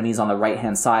 Placing enemies on the right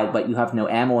hand side, but you have no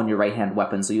ammo in your right hand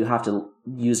weapon, so you have to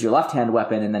use your left hand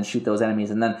weapon and then shoot those enemies,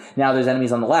 and then now there's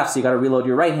enemies on the left, so you got to reload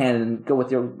your right hand and go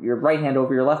with your right hand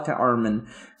over your left arm and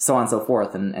so on and so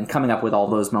forth, and coming up with all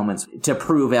those moments to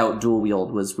prove out dual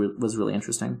wield was really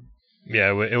interesting.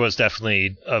 Yeah, it was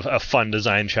definitely a fun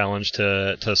design challenge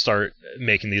to start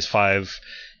making these 5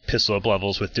 pistol whip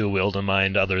levels with dual wield in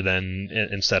mind, other than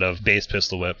instead of base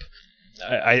pistol whip.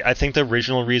 I think the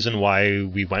original reason why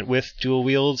we went with dual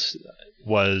wield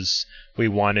was we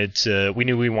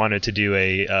knew we wanted to do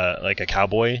a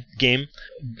cowboy game,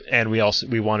 and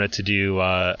we wanted to do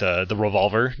the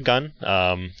revolver gun.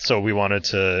 So we wanted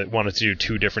to do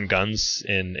 2 different guns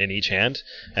in each hand,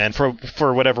 and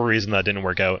for whatever reason that didn't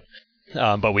work out.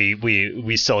 But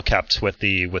we still kept with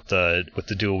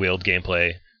the dual wield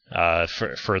gameplay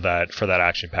for that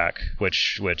action pack,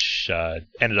 which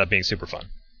ended up being super fun.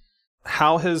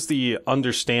 How has the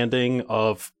understanding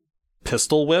of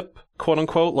Pistol Whip, quote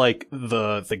unquote, like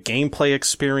the gameplay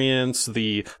experience,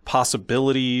 the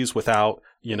possibilities without,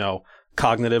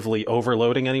 cognitively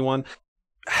overloading anyone,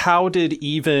 how did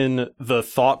even the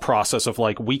thought process of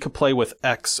like, we could play with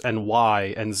X and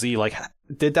Y and Z, like,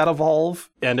 did that evolve?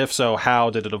 And if so, how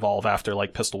did it evolve after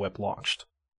like Pistol Whip launched?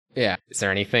 Yeah. Is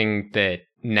there anything that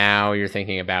now you're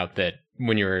thinking about that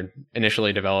when you were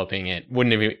initially developing it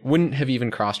wouldn't have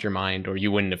even crossed your mind, or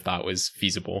you wouldn't have thought was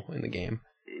feasible in the game?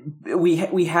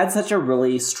 We had such a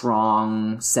really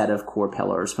strong set of core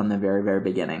pillars from the very, very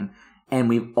beginning, and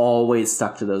we've always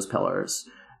stuck to those pillars.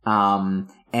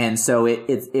 And so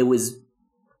it was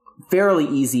fairly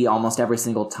easy almost every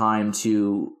single time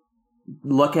to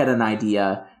look at an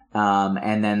idea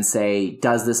and then say,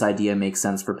 does this idea make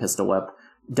sense for Pistol Whip?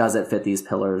 Does it fit these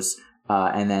pillars?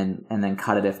 And then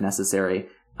cut it if necessary.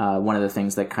 One of the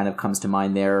things that kind of comes to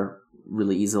mind there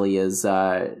really easily is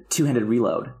two-handed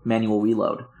reload, manual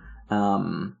reload.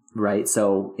 Right?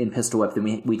 So in Pistol Whip,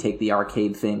 then we take the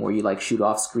arcade thing where you like shoot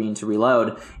off screen to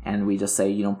reload, and we just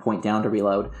say, point down to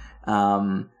reload.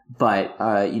 But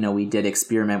we did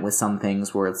experiment with some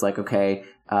things where it's like, okay,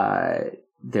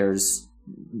 there's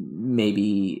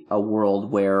maybe a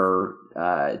world where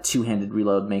two-handed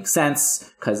reload makes sense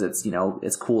because it's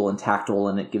it's cool and tactile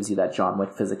and it gives you that John Wick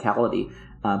physicality,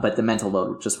 but the mental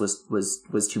load just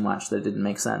was too much. That didn't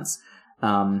make sense.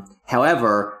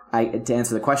 However, to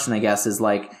answer the question, I guess, is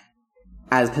like,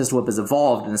 as Pistol Whip has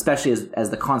evolved, and especially as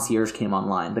the concierge came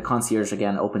online, the concierge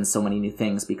again opens so many new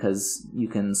things because you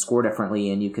can score differently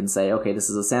and you can say, okay, this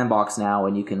is a sandbox now,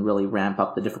 and you can really ramp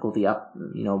up the difficulty up,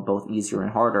 both easier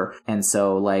and harder. And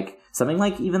so like something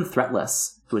like even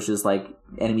Threatless, which is like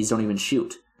enemies don't even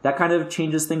shoot, that kind of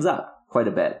changes things up quite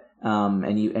a bit.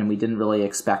 And we didn't really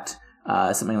expect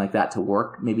something like that to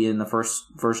work maybe in the first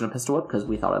version of Pistol Whip, because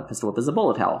we thought of Pistol Whip as a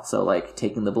bullet hell. So like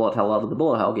taking the bullet hell out of the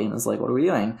bullet hell game is like, what are we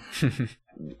doing?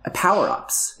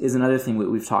 Power-ups is another thing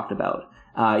we've talked about.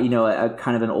 A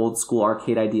kind of an old school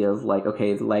arcade idea of like,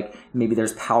 okay, like maybe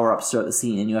there's power-ups throughout the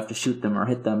scene and you have to shoot them or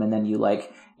hit them, and then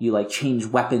you change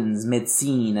weapons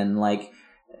mid-scene and like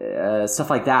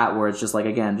stuff like that, where it's just like,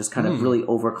 again, just kind of really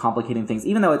overcomplicating things.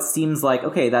 Even though it seems like,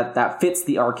 okay, that fits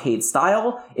the arcade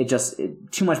style,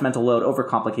 too much mental load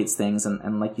overcomplicates things.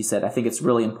 And like you said, I think it's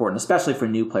really important, especially for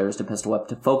new players to Pistol Whip,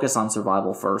 to focus on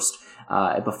survival first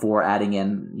before adding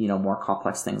in, more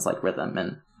complex things like rhythm.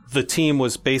 And the team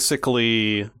was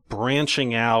basically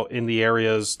branching out in the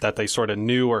areas that they sort of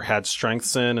knew or had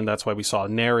strengths in, and that's why we saw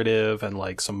narrative and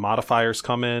like some modifiers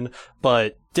come in,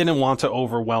 but didn't want to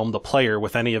overwhelm the player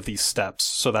with any of these steps.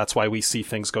 So that's why we see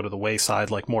things go to the wayside,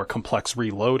 like more complex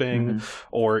reloading,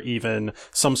 or even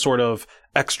some sort of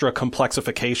extra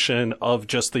complexification of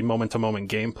just the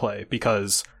moment-to-moment gameplay,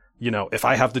 because if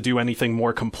I have to do anything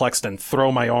more complex than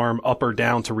throw my arm up or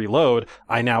down to reload,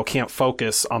 I now can't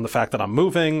focus on the fact that I'm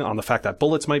moving, on the fact that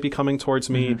bullets might be coming towards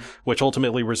me, which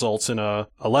ultimately results in a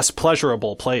less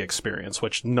pleasurable play experience,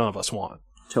 which none of us want.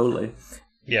 Totally.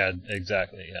 Yeah,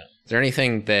 exactly. Yeah. Is there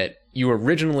anything that you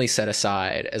originally set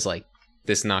aside as like,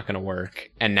 this is not going to work,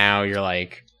 and now you're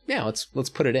like, yeah, let's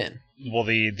put it in? Well,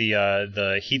 the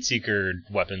Heatseeker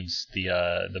weapons,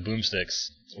 the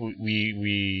boomsticks,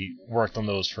 we worked on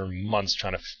those for months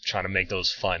trying to make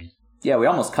those fun. Yeah, we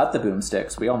almost cut the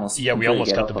boomsticks. We almost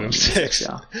cut the boomsticks.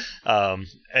 Yeah.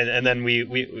 And then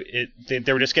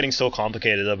they were just getting so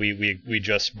complicated that we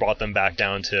just brought them back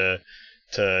down to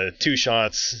 2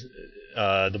 shots.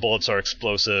 The bullets are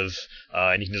explosive,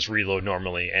 and you can just reload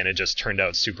normally, and it just turned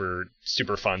out super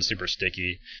super fun, super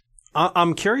sticky.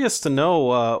 I'm curious to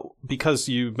know, because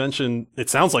you mentioned, it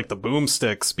sounds like the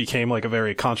boomsticks became like a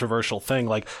very controversial thing.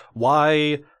 Like,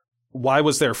 why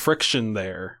was there friction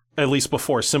there, at least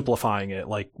before simplifying it?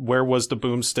 Like, where was the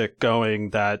boomstick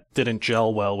going that didn't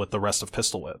gel well with the rest of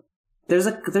Pistol Whip? There's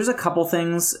a couple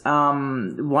things.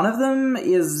 One of them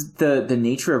is the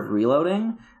nature of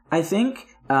reloading, I think.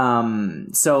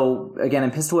 So again,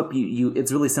 in Pistol Whip,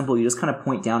 it's really simple. You just kind of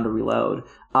point down to reload.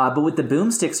 But with the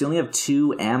boomsticks, you only have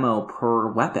 2 ammo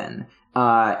per weapon.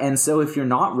 And so if you're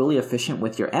not really efficient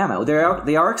with your ammo,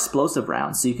 they are explosive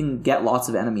rounds, so you can get lots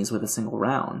of enemies with a single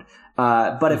round.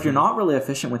 But if you're not really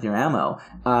efficient with your ammo,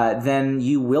 then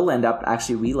you will end up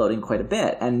actually reloading quite a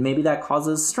bit. And maybe that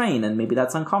causes strain, and maybe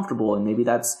that's uncomfortable, and maybe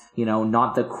that's,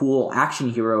 not the cool action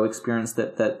hero experience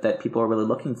that people are really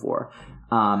looking for.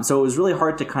 So it was really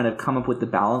hard to kind of come up with the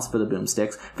balance for the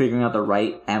boomsticks, figuring out the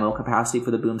right ammo capacity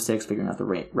for the boomsticks, figuring out the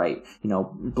right,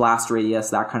 blast radius,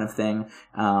 that kind of thing.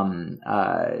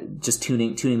 Just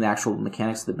tuning the actual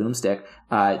mechanics of the boomstick,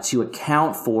 to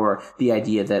account for the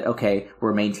idea that, okay,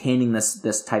 we're maintaining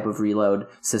this type of reload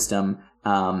system,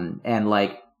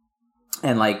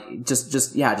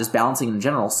 just balancing in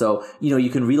general. So, you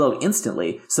can reload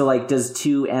instantly. So does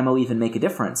 2 ammo even make a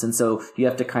difference? And so you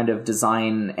have to kind of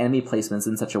design enemy placements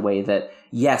in such a way that,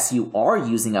 yes, you are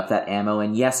using up that ammo,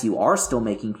 and yes, you are still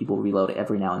making people reload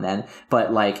every now and then,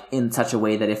 but in such a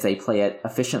way that if they play it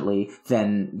efficiently,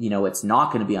 then, it's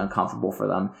not going to be uncomfortable for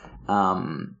them.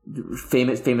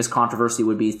 Famous controversy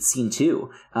would be Scene 2,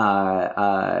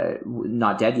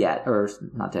 Not Dead Yet,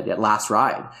 Last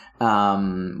Ride,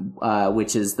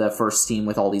 which is the first scene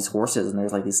with all these horses, and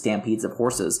there's these stampedes of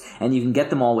horses, and you can get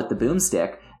them all with the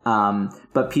boomstick.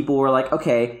 But people were like,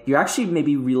 okay, you're actually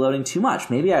maybe reloading too much.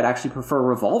 Maybe I'd actually prefer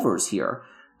revolvers here.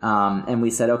 And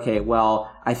we said, okay,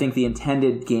 well, I think the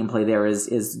intended gameplay there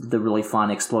is the really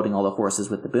fun exploding all the horses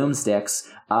with the boomsticks.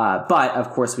 But of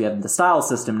course we have the style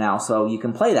system now, so you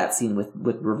can play that scene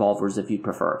with revolvers if you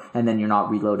prefer, and then you're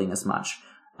not reloading as much.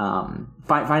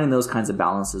 Finding those kinds of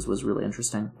balances was really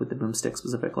interesting with the boomstick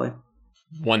specifically.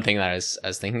 One thing that I was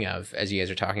thinking of as you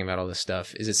guys are talking about all this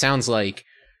stuff is it sounds like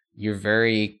you're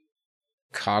very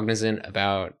cognizant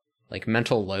about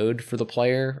mental load for the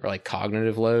player, or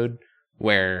cognitive load,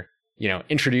 where,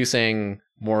 introducing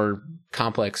more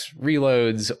complex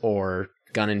reloads or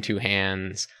gun in 2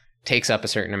 hands takes up a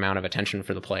certain amount of attention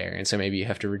for the player. And so maybe you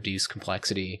have to reduce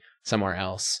complexity somewhere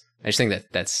else. I just think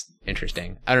that's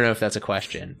interesting. I don't know if that's a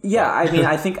question. Yeah, I mean,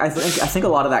 I think a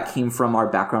lot of that came from our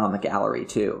background on the gallery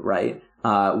too, right?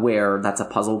 Where that's a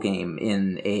puzzle game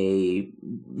in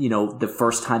the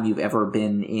first time you've ever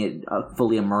been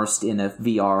fully immersed in a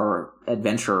VR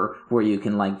adventure where you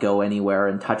can go anywhere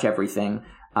and touch everything.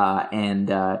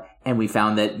 And we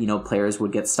found that, players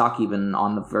would get stuck even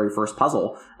on the very first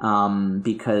puzzle,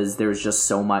 because there's just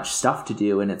so much stuff to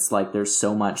do. And it's there's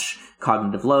so much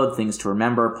cognitive load, things to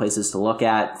remember, places to look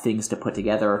at, things to put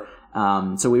together.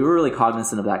 So we were really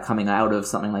cognizant of that coming out of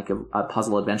something like a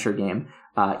puzzle adventure game,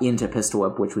 into Pistol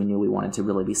Whip, which we knew we wanted to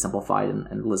really be simplified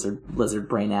and lizard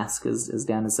brain-esque, as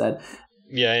Dan has said.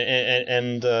 Yeah,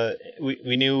 and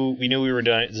we knew we were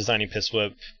designing Pistol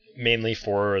Whip mainly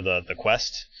for the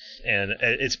Quest, and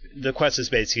the Quest is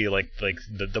basically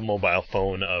the mobile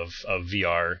phone of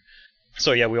VR.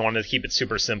 So yeah, we wanted to keep it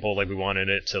super simple. We wanted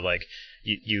it to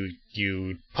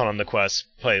you put on the Quest,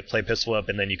 play Pistol Whip,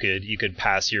 and then you could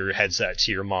pass your headset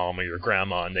to your mom or your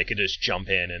grandma, and they could just jump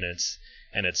in,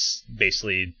 and it's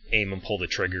basically aim and pull the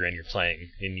trigger, and you're playing,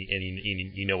 and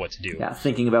you know what to do. Yeah,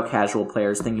 thinking about casual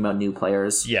players, thinking about new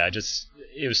players. Yeah,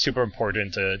 it was super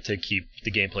important to keep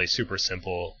the gameplay super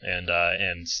simple, and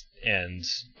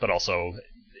but also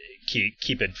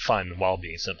keep it fun while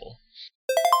being simple.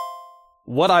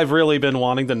 What I've really been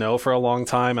wanting to know for a long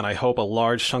time, and I hope a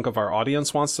large chunk of our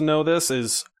audience wants to know this,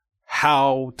 is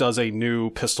how does a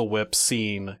new Pistol Whip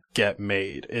scene get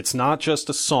made? It's not just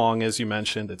a song, as you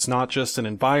mentioned. It's not just an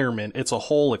environment. It's a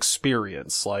whole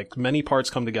experience. Many parts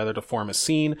come together to form a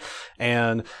scene,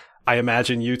 and I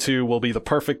imagine you two will be the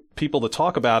perfect people to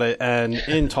talk about it. And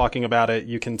in talking about it,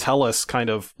 you can tell us kind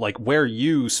of where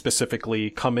you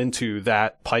specifically come into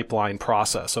that pipeline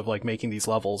process of making these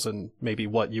levels, and maybe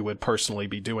what you would personally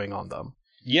be doing on them.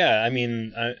 Yeah, I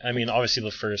mean, obviously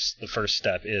the first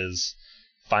step is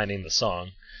finding the song,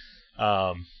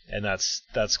 and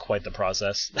that's quite the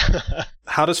process.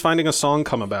 How does finding a song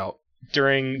come about?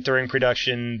 During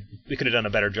production, we could have done a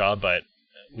better job, but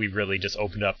we really just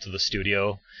opened up to the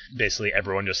studio. Basically,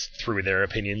 everyone just threw their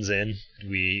opinions in.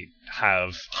 We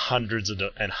have hundreds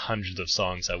of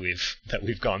songs that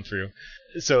we've gone through.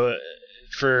 So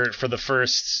for the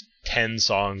first 10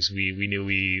 songs, we knew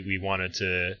we wanted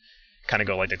to kind of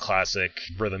go the classic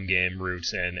rhythm game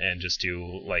route and just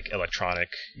do electronic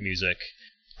music.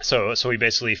 So we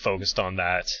basically focused on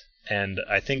that, and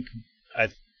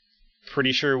I'm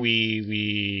pretty sure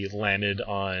we landed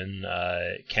on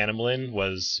Cannamlin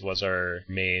was our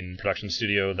main production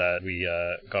studio that we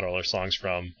got all our songs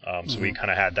from. So we kind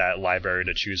of had that library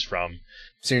to choose from.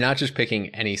 So you're not just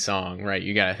picking any song, right?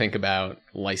 You got to think about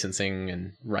licensing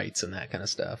and rights and that kind of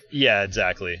stuff. Yeah,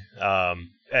 exactly.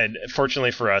 And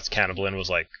fortunately for us, Cannamlin was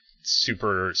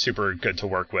super, super good to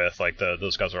work with.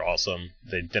 Those guys are awesome.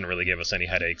 They didn't really give us any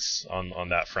headaches on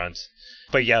that front.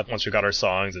 But yeah, once we got our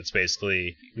songs, it's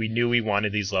basically, we knew we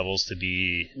wanted these levels to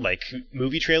be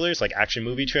movie trailers, action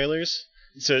movie trailers.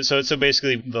 So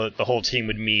basically the whole team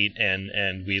would meet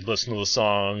and we'd listen to the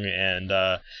song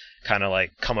kind of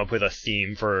like come up with a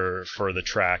theme for the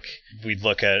track. We'd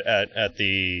look at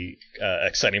the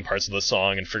exciting parts of the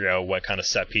song and figure out what kind of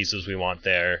set pieces we want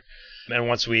there. And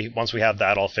once we have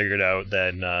that all figured out,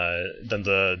 then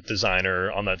the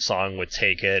designer on that song would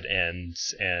take it and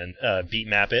beat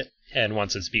map it. And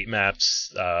once it's beat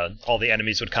maps, all the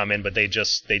enemies would come in, but they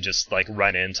just like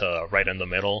run into right in the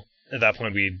middle. At that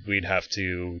point, we'd have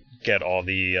to get all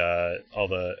the.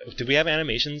 Did we have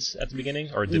animations at the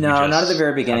beginning, or did we just not at the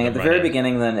very beginning. At the very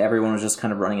beginning, then everyone was just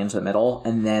kind of running into the middle,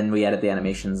 and then we added the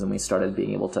animations, and we started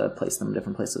being able to place them in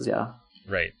different places. Yeah.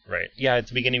 Right. Yeah, at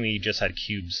the beginning we just had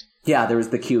cubes. Yeah, there was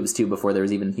the cubes too before there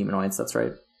was even humanoids. That's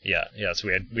right. Yeah. So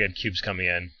we had cubes coming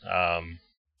in.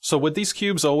 So would these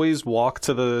cubes always walk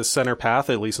to the center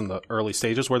path, at least in the early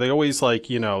stages? Were they always like,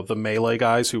 the melee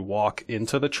guys who walk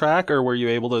into the track, or were you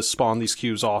able to spawn these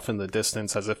cubes off in the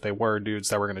distance as if they were dudes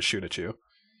that were going to shoot at you?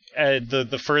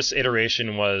 The first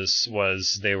iteration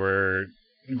was they were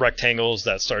rectangles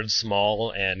that started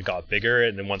small and got bigger,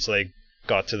 and then once they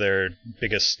got to their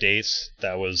biggest states,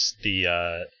 that was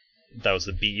the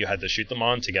beat you had to shoot them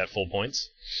on to get full points.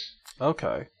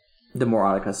 Okay. The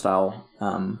Morotica style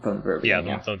from the very beginning.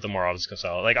 Yeah, the Morotica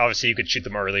style. Like, obviously, you could shoot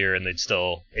them earlier, and they'd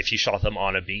still, if you shot them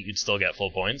on a beat, you'd still get full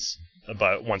points.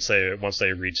 But once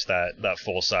they reach that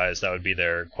full size, that would be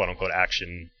their quote unquote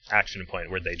action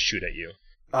point where they'd shoot at you.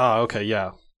 Oh, okay,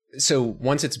 yeah. So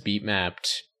once it's beat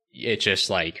mapped, it just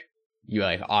like you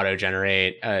like auto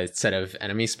generate a set of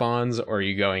enemy spawns, or are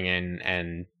you going in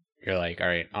and you're like, all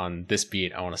right, on this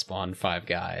beat, I want to spawn 5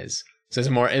 guys. So is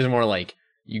it more like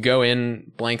you go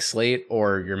in blank slate,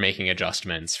 or you're making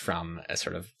adjustments from a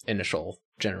sort of initial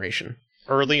generation?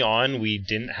 Early on, we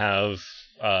didn't have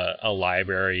a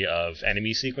library of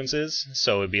enemy sequences,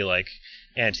 so it'd be like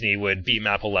Anthony would beat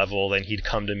map a level, then he'd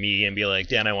come to me and be like,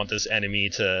 Dan, I want this enemy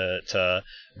to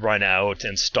run out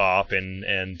and stop,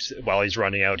 and while he's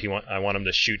running out, I want him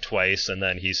to shoot twice, and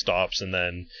then he stops, and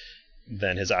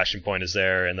then his action point is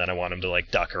there, and then I want him to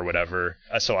like duck or whatever.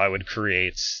 So I would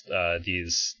create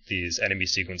these enemy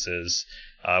sequences,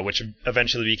 which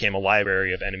eventually became a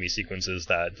library of enemy sequences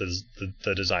that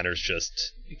the designers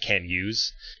just can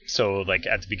use. So like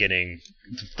at the beginning,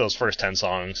 those first 10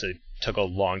 songs, it took a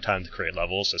long time to create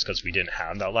levels just because we didn't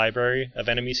have that library of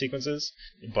enemy sequences.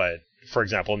 But for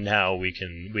example, now we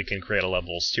can create a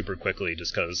level super quickly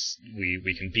just because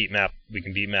we can beat map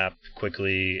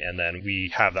quickly, and then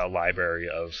we have that library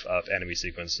of enemy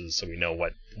sequences, so we know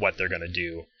what they're gonna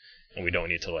do, and we don't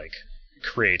need to like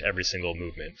create every single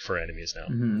movement for enemies now.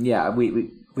 Mm-hmm. Yeah,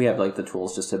 we have like the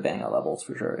tools just to bang out levels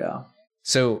for sure. Yeah.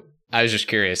 So I was just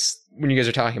curious, when you guys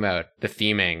are talking about the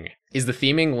theming, is the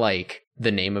theming like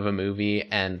the name of a movie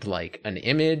and like an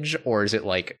image, or is it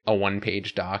like a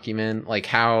 1-page document? Like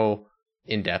how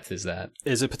in depth is that?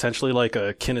 Is it potentially like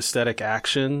a kinesthetic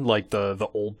action, like the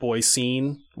old boy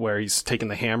scene where he's taking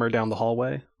the hammer down the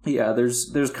hallway? Yeah,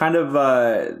 there's kind of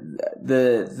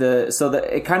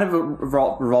it kind of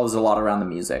revolves a lot around the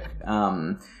music.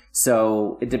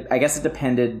 So I guess it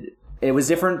depended. It was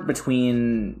different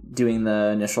between doing the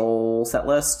initial set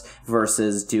list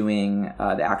versus doing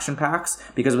the action packs,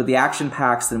 because with the action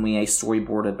packs, then we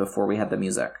storyboarded before we had the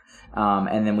music.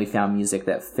 And then we found music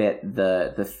that fit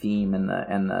the theme and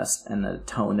the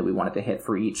tone that we wanted to hit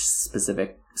for each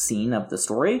specific scene of the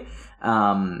story.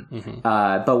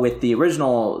 But with the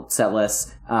original set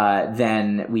list,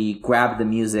 then we grabbed the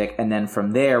music, and then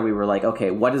from there we were like, okay,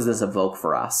 what does this evoke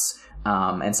for us?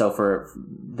 And so for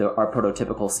our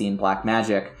prototypical scene, Black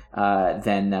Magic,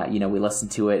 then we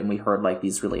listened to it and we heard like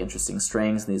these really interesting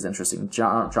strings and these interesting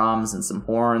drums and some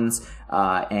horns,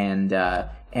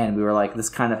 and we were like, this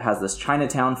kind of has this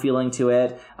Chinatown feeling to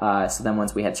it. So then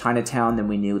once we had Chinatown, then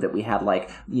we knew that we had like,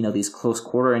 these close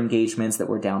quarter engagements that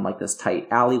were down like this tight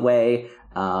alleyway.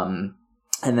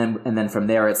 And then from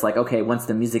there, it's like, okay, once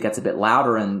the music gets a bit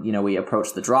louder and, we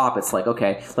approach the drop, it's like,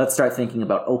 okay, let's start thinking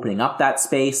about opening up that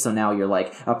space. So now you're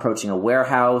like approaching a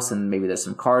warehouse and maybe there's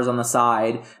some cars on the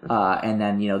side. And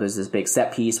then, there's this big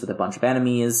set piece with a bunch of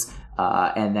enemies.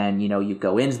 And then, you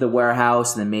go into the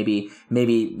warehouse, and then maybe,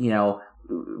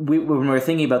 when we're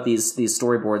thinking about these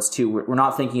storyboards too, we're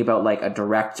not thinking about like a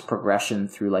direct progression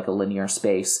through like a linear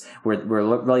space. We're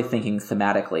really thinking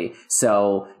thematically.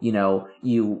 So,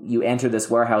 you enter this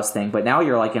warehouse thing, but now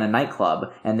you're like in a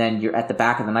nightclub, and then you're at the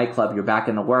back of the nightclub, you're back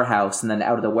in the warehouse, and then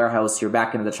out of the warehouse, you're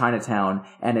back into the Chinatown.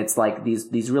 And it's like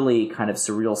these really kind of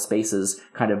surreal spaces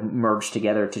kind of merge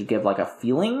together to give like a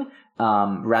feeling,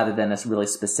 rather than a really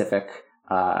specific,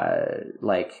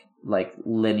 like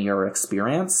linear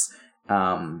experience.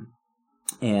 And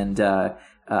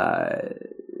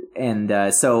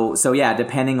So yeah,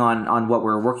 depending on what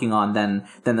we're working on, then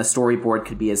the storyboard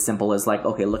could be as simple as like,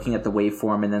 okay, looking at the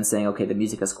waveform and then saying, okay, the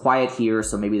music is quiet here,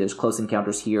 so maybe there's close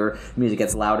encounters here. Music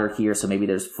gets louder here, so maybe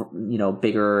there's,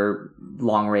 bigger,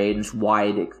 long range,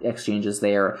 wide exchanges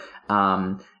there.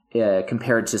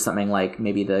 Compared to something like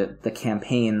maybe the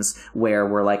campaigns where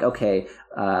we're like, okay,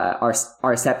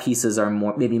 our set pieces are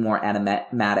more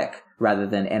animatic rather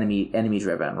than enemy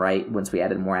driven, right? Once we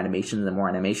added more animations and more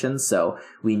animations. So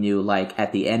we knew like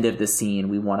at the end of the scene,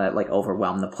 we want to like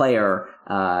overwhelm the player.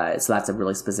 So that's a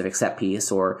really specific set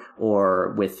piece,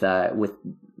 or with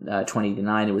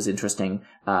 2089, it was interesting.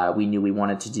 We knew we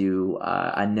wanted to do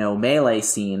a no melee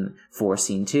scene for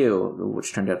scene 2,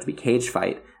 which turned out to be cage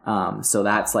fight. So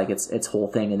that's like its whole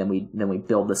thing, and then we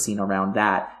build the scene around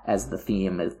that as the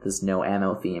theme, as this no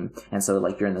ammo theme. And so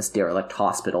like you're in this derelict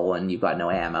hospital and you've got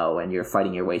no ammo and you're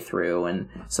fighting your way through, and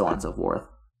so on and so forth.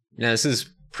 Now this is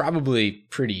probably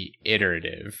pretty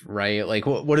iterative, right? Like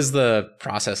what does the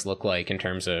process look like in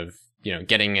terms of,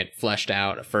 getting it fleshed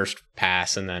out a first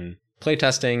pass and then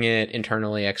playtesting it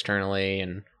internally, externally,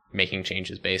 and making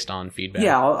changes based on feedback?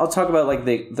 Yeah, I'll talk about like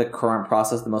the current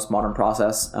process, the most modern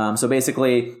process. So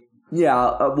basically,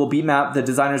 we'll beat map, the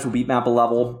designers will beat map a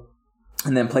level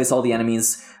and then place all the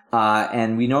enemies.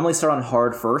 And we normally start on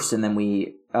hard first, and then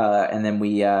we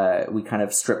kind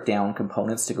of strip down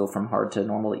components to go from hard to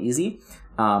normal to easy.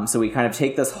 So we kind of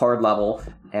take this hard level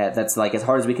that's like as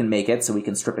hard as we can make it, so we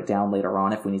can strip it down later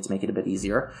on if we need to make it a bit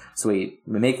easier. So we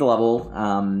make the level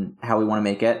how we want to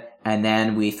make it, and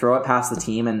then we throw it past the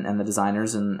team and the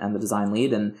designers and the design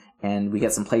lead, and we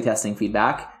get some playtesting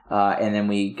feedback. And then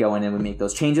we go in and we make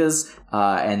those changes.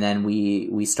 And then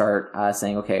we start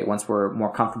saying, okay, once we're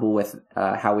more comfortable with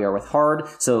how we are with hard.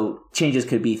 So changes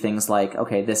could be things like,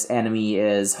 okay, this enemy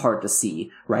is hard to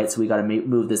see, right? So we got to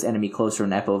move this enemy closer in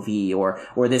FOV, or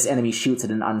this enemy shoots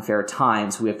at an unfair time,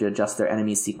 so we have to adjust their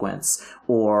enemy sequence.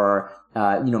 Or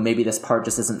maybe this part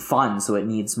just isn't fun, so it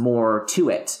needs more to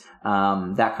it.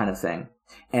 That kind of thing.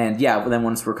 And yeah, then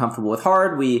once we're comfortable with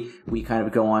hard, we kind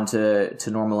of go on to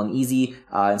normal and easy,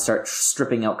 and start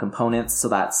stripping out components. So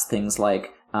that's things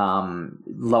like,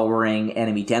 lowering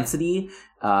enemy density.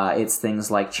 It's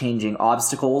things like changing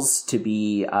obstacles to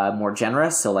be, more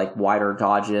generous. So like wider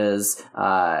dodges,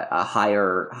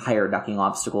 higher ducking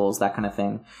obstacles, that kind of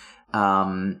thing.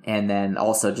 And then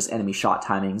also just enemy shot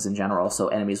timings in general. So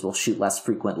enemies will shoot less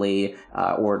frequently,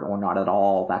 or not at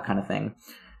all, that kind of thing.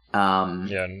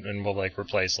 And we'll like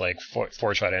replace like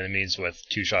 4-shot enemies with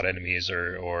 2-shot enemies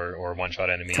or 1-shot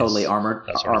enemies. Totally, armor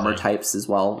types as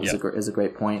well is a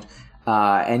great point.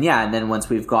 And then once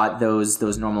we've got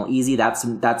those normal easy,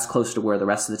 that's close to where the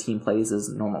rest of the team plays is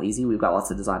normal easy. We've got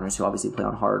lots of designers who obviously play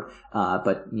on hard,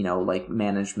 but like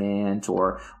management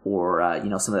or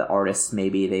some of the artists,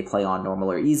 maybe they play on normal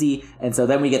or easy. And so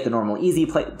then we get the normal easy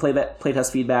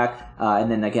playtest feedback, and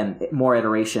then again more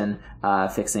iteration,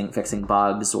 fixing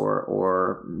bugs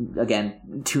or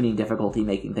again tuning difficulty,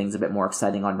 making things a bit more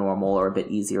exciting on normal or a bit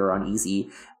easier on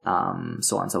easy,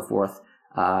 so on and so forth.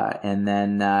 And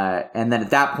then at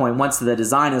that point, once the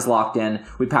design is locked in,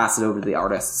 we pass it over to the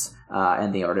artists,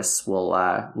 and the artists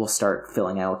will start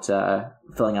filling out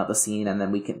the scene, and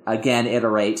then we can again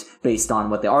iterate based on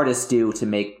what the artists do to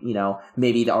make,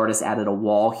 maybe the artist added a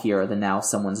wall here, then now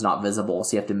someone's not visible,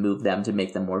 so you have to move them to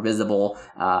make them more visible,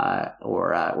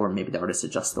 or maybe the artist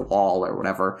adjusts the wall or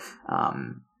whatever.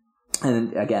 And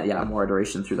then again, more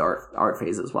iteration through the art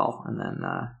phase as well, and then,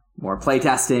 more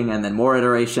playtesting, and then more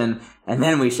iteration, and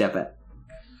then we ship it.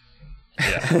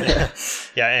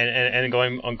 Yeah, and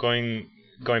going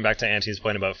back to Anthony's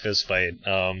point about Fist Fight,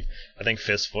 I think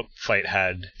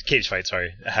Cage Fight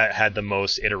had the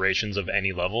most iterations of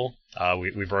any level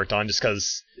we've worked on, just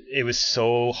because it was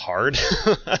so hard,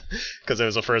 because it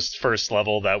was the first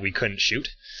level that we couldn't shoot.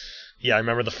 Yeah, I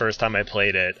remember the first time I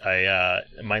played it,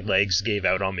 my legs gave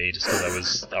out on me just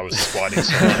because I was squatting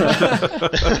so much.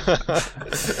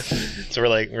 So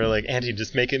we're like, Andy,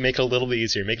 just make it a little bit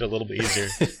easier, And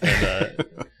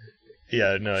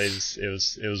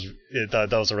that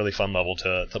was a really fun level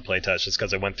to play test, just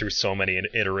because it went through so many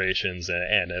iterations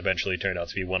and eventually turned out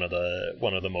to be one of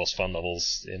the most fun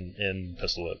levels in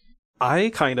Pistol Whip.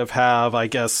 I kind of have, I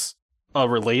guess, a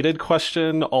related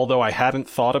question, although I hadn't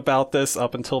thought about this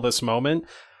up until this moment.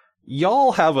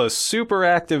 Y'all have a super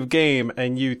active game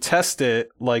and you test it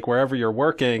like wherever you're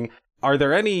working. Are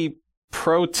there any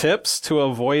pro tips to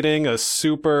avoiding a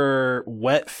super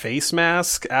wet face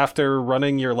mask after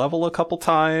running your level a couple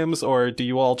times? Or do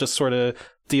you all just sort of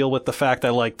deal with the fact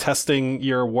that like testing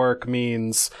your work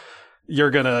means you're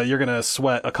gonna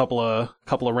sweat a couple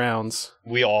of rounds.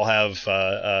 We all have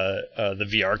the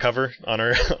VR cover on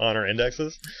our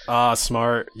indexes.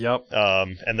 Smart. Yep.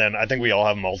 And then I think we all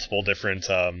have multiple different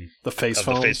the face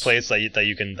plates that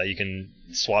you can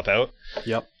swap out.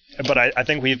 Yep. But I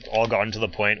think we've all gotten to the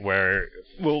point where,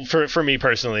 well, for me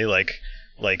personally, like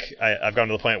I've gotten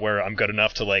to the point where I'm good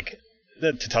enough to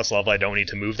test level. I don't need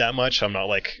to move that much. I'm not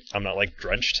like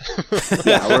drenched.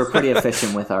 Yeah, we're pretty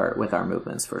efficient with our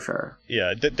movements for sure.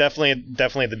 Yeah, definitely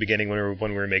at the beginning when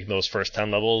we were making those first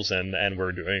 10 levels and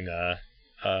we're doing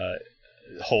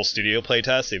whole studio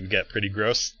playtests, it would get pretty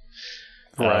gross.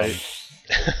 Right.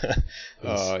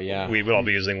 Oh yeah. We would all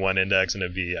be using one index and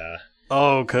it'd be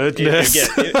oh goodness!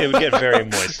 It would get very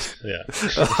moist. Yeah.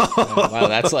 Wow,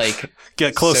 that's like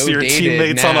get close so to your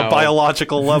teammates now. on a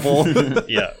biological level.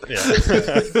 Yeah.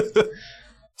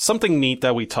 Something neat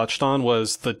that we touched on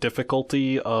was the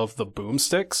difficulty of the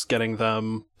boomsticks, getting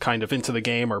them kind of into the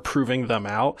game or proving them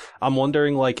out. I'm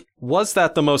wondering, was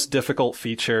that the most difficult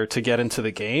feature to get into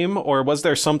the game, or was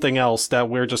there something else that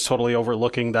we're just totally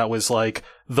overlooking that was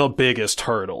the biggest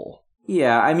hurdle?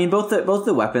 Yeah, I mean, both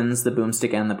the weapons, the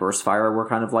boomstick and the burst fire, were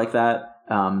kind of like that.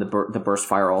 The burst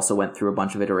fire also went through a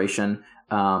bunch of iteration.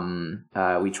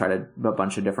 We tried a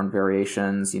bunch of different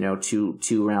variations,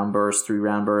 2 round burst, 3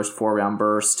 round burst, 4 round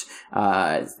burst,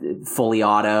 fully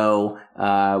auto.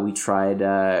 We tried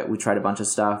a bunch of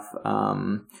stuff.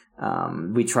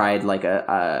 We tried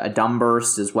a dumb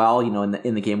burst as well.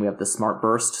 In the game we have the smart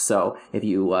burst. So if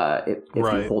you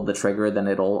you hold the trigger, then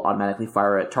it'll automatically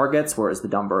fire at targets, whereas the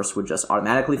dumb burst would just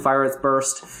automatically fire its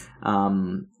burst.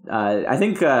 I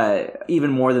think even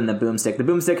more than the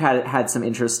boomstick had some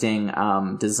interesting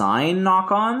design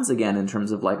knock-ons, again, in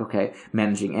terms of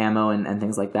managing ammo and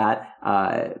things like that.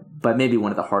 But maybe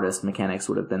one of the hardest mechanics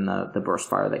would have been the burst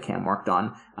fire that Cam worked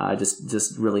on.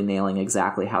 Just really nailing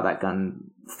exactly how that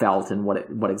gun felt and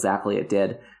what exactly it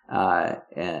did.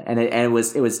 And it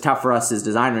was tough for us as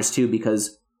designers too,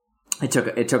 because it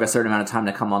took a certain amount of time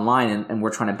to come online, and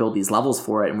we're trying to build these levels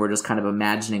for it, and we're just kind of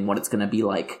imagining what it's going to be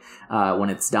like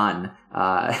when it's done,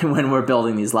 when we're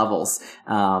building these levels.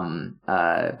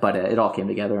 But it all came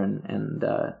together, and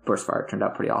burst fire turned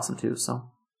out pretty awesome too.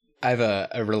 So I have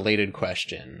a related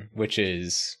question, which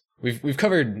is we've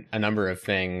covered a number of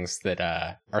things that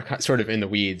are sort of in the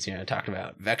weeds. Talked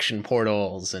about Vection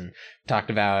portals and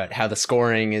talked about how the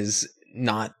scoring is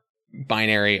not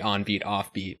binary on beat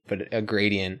off beat, but a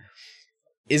gradient.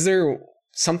 Is there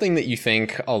something that you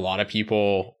think a lot of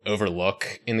people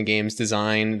overlook in the game's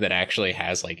design that actually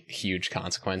has huge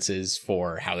consequences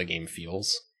for how the game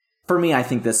feels? For me, I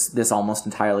think this almost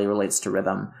entirely relates to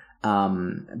rhythm.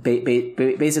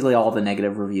 Basically all the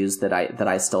negative reviews that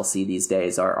I still see these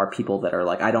days are people that are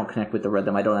I don't connect with the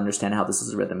rhythm, I don't understand how this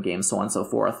is a rhythm game, so on and so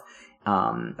forth.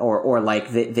 Or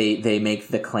they make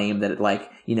the claim that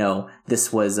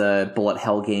this was a bullet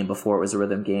hell game before it was a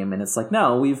rhythm game, and it's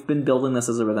no, we've been building this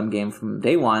as a rhythm game from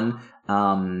day one,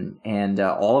 and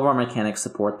all of our mechanics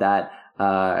support that.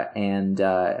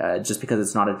 Just because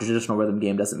it's not a traditional rhythm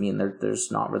game doesn't mean there's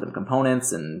not rhythm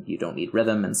components, and you don't need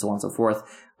rhythm, and so on and so forth.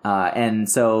 And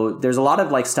so there's a lot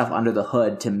of stuff under the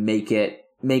hood to make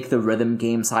the rhythm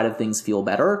game side of things feel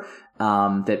better.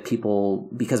 That people,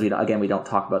 because we don't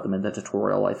talk about them in the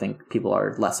tutorial, I think people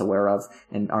are less aware of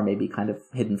and are maybe kind of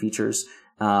hidden features.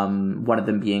 One of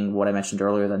them being what I mentioned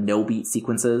earlier, the no beat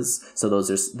sequences. So those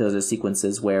are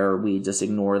sequences where we just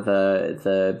ignore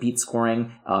the beat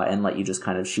scoring, and let you just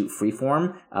kind of shoot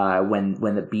freeform,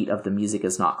 when the beat of the music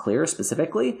is not clear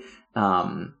specifically.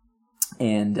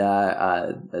 And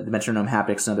the metronome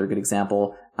haptics is another good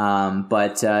example.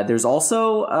 But there's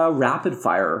also rapid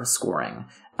fire scoring,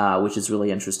 which is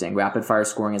really interesting. Rapid fire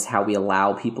scoring is how we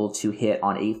allow people to hit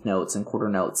on eighth notes and quarter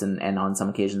notes, and on some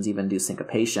occasions even do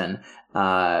syncopation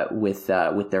with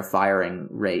their firing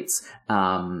rates,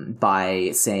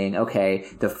 by saying, okay,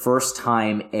 the first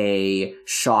time a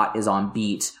shot is on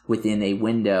beat within a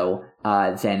window,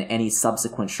 then any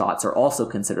subsequent shots are also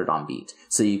considered on beat.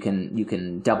 So you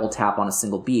can double tap on a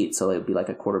single beat, so it would be like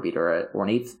a quarter beat or an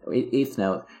eighth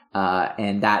note,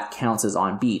 and that counts as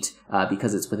on beat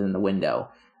because it's within the window.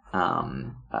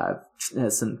 Some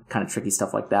kind of tricky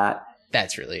stuff like that.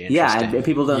 That's really interesting. Yeah, and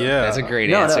people don't. Yeah, that's a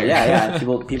great answer. Yeah.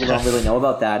 People don't really know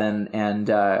about that,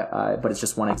 but it's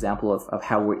just one example of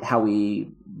how we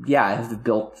have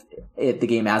built the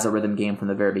game as a rhythm game from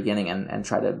the very beginning, and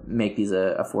try to make these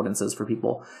affordances for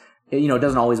people. It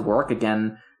doesn't always work.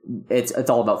 Again, it's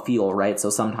all about feel, right? So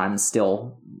sometimes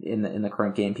still in the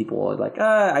current game, people are like,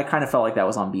 I kind of felt like that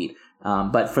was on beat.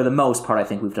 But for the most part, I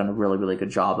think we've done a really, really good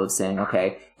job of saying,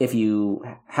 okay, if you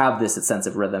have this sense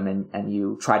of rhythm and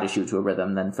you try to shoot to a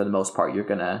rhythm, then for the most part, you're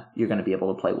gonna be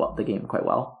able to play the game quite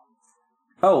well.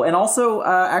 Oh, and also,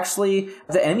 actually,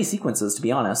 the enemy sequences, to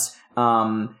be honest.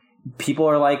 People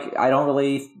are like, I don't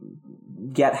really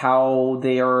get how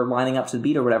they are lining up to the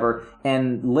beat or whatever.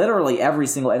 And literally every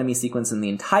single enemy sequence in the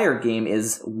entire game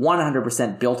is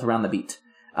 100% built around the beat.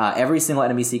 Every single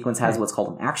enemy sequence has what's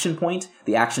called an action point.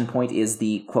 The action point is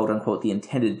the quote unquote the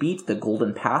intended beat, the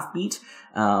golden path beat.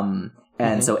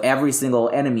 So every single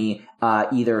enemy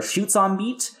either shoots on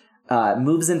beat,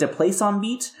 moves into place on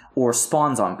beat, or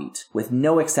spawns on beat, with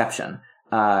no exception.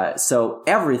 So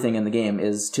everything in the game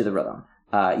is to the rhythm.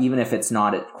 Even if it's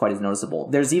not quite as noticeable.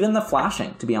 There's even the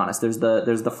flashing, to be honest. There's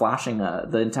the flashing,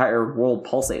 the entire world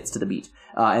pulsates to the beat.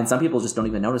 And some people just don't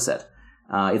even notice it.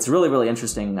 It's really, really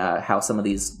interesting, how some of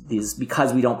these,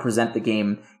 because we don't present the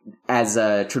game as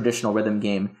a traditional rhythm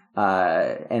game,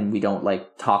 and we don't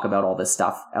like talk about all this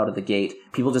stuff out of the gate,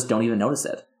 people just don't even notice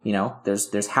it. You know, there's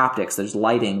haptics, there's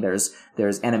lighting, there's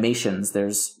animations,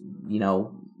 there's,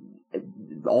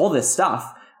 all this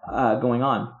stuff, going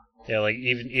on. Yeah, like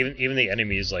even the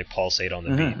enemies like pulsate on the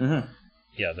beat. Mm-hmm.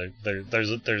 Yeah,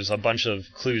 there's a bunch of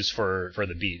clues for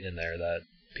the beat in there that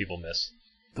people miss.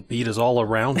 The beat is all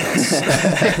around us.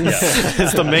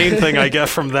 It's the main thing I get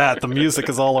from that. The music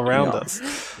is all around us.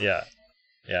 Yeah.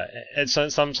 It's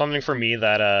something for me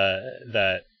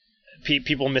that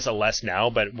people miss it less now.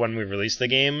 But when we released the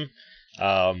game,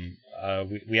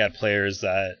 we had players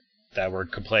that were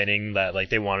complaining that like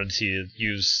they wanted to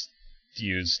use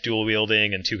dual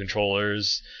wielding and two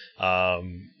controllers,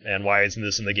 and why isn't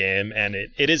this in the game? And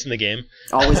it is in the game.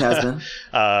 Always has been.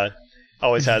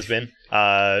 Always has been.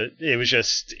 It was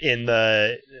just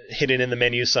hidden in the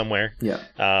menu somewhere. Yeah.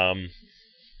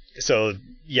 So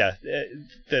yeah,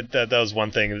 that was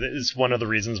one thing. It's one of the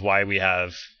reasons why we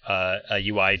have a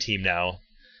UI team now,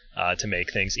 to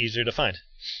make things easier to find.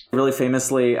 Really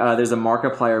famously, there's a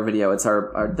Markiplier video. It's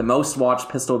the most watched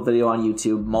pistol video on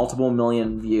YouTube, multiple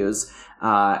million views,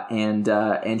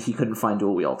 and he couldn't find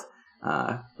dual wield.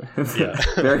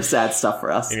 Very sad stuff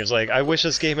for us. And he was like, I wish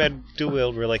this game had dual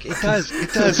wield. We're like, it does.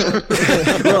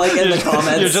 We're like in the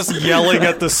comments. You're just yelling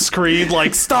at the screen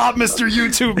like, stop, Mr.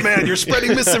 YouTube man, you're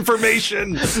spreading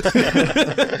misinformation.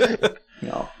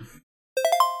 No.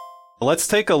 Let's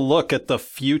take a look at the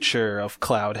future of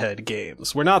Cloudhead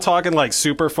games. We're not talking like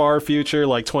super far future,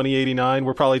 like 2089.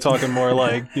 We're probably talking more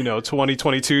like,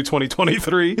 2022,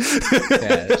 2023.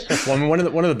 Yeah. One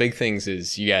of the big things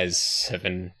is you guys have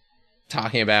been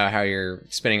talking about how you're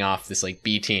spinning off this like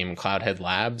B team, Cloudhead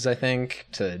Labs, I think,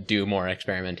 to do more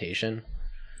experimentation.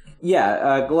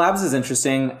 Yeah, Labs is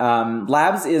interesting.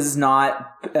 Labs is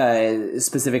not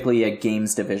specifically a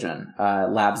games division.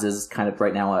 Labs is kind of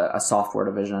right now a software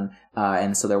division,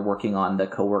 and so they're working on the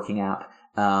co-working app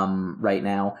right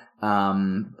now.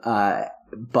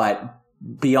 But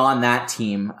beyond that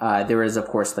team, there is of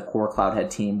course the core Cloudhead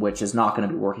team, which is not going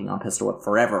to be working on Pistol Whip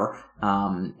forever.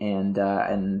 And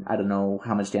I don't know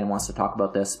how much Dan wants to talk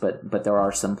about this, but there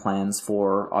are some plans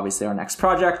for obviously our next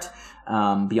project,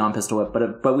 beyond Pistol Whip,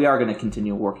 but we are going to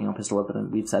continue working on Pistol Whip,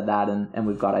 and we've said that, and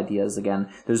we've got ideas again.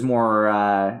 There's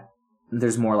more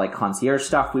like concierge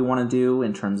stuff we want to do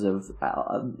in terms of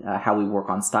how we work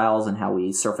on styles and how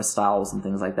we surface styles and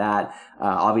things like that.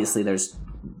 Obviously there's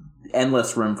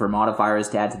endless room for modifiers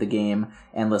to add to the game,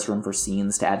 endless room for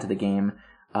scenes to add to the game.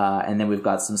 And then we've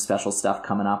got some special stuff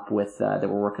coming up with that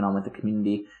we're working on with the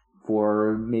community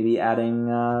for maybe adding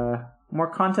more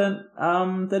content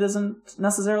that isn't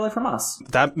necessarily from us.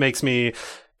 That makes me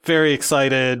very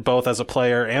excited, both as a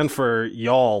player and for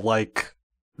y'all. Like,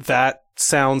 that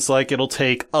sounds like it'll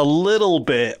take a little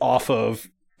bit off of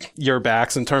your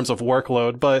backs in terms of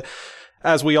workload, but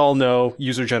as we all know,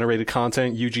 user-generated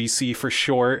content, UGC for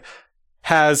short,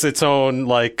 has its own,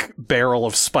 like, barrel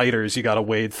of spiders you gotta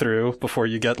wade through before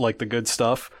you get, like, the good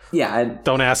stuff. Yeah.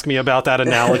 Don't ask me about that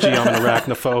analogy, I'm an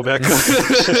arachnophobic.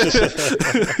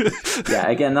 Yeah,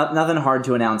 again, nothing hard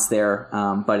to announce there,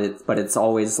 but it's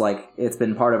always, like, it's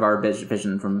been part of our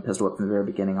vision from Pistol Whip from the very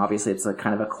beginning. Obviously, it's a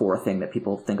kind of a core thing that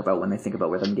people think about when they think about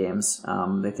rhythm games.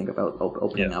 They think about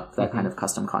opening up that kind of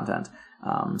custom content.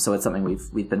 So it's something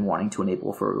we've been wanting to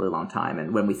enable for a really long time,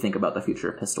 and when we think about the future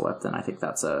of Pistol Whip, then I think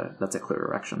that's a clear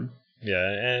direction. Yeah,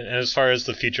 and as far as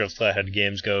the future of Cloudhead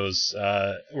games goes,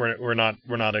 we're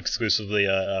not exclusively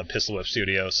a Pistol Whip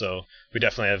studio, so we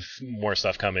definitely have more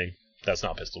stuff coming that's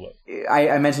not Pistol Whip.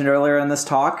 I mentioned earlier in this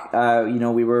talk,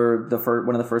 we were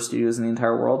one of the first studios in the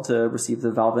entire world to receive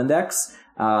the Valve Index.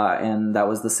 And that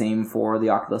was the same for the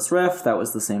Oculus Rift. That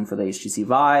was the same for the HTC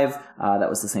Vive. That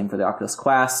was the same for the Oculus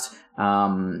Quest.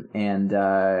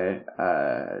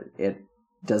 It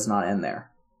does not end there.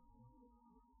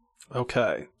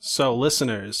 Okay, so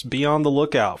listeners, be on the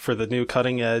lookout for the new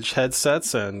cutting-edge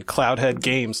headsets and Cloudhead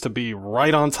games to be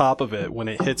right on top of it when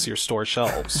it hits your store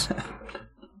shelves.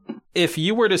 If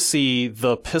you were to see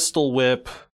the Pistol Whip,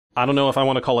 I don't know if I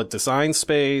want to call it design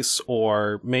space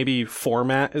or maybe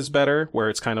format is better, where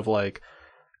it's kind of like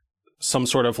some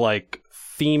sort of like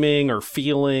theming or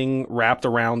feeling wrapped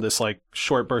around this like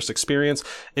short burst experience.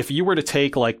 If you were to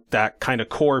take like that kind of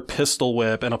core Pistol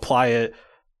Whip and apply it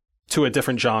to a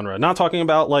different genre, not talking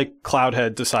about like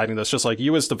Cloudhead deciding this, just like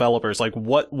you as developers, like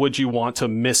what would you want to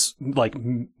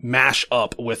mash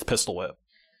up with Pistol Whip?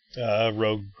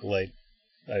 Roguelite.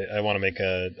 I want to make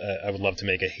I would love to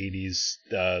make a Hades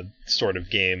sort of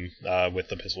game with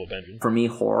the Pistol Whip engine. For me,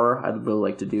 horror. I'd really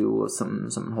like to do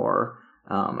some horror.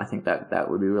 I think that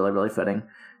would be really, really fitting.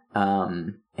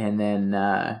 And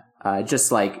then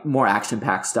just like more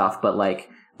action-packed stuff, but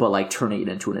turning it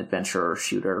into an adventure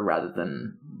shooter rather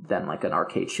than like an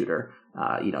arcade shooter.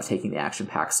 Taking the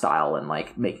action-packed style and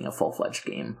like making a full-fledged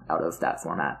game out of that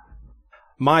format.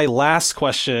 My last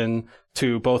question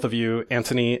to both of you,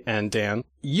 Anthony and Dan.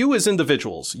 You as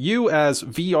individuals, you as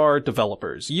VR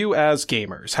developers, you as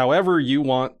gamers, however you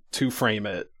want to frame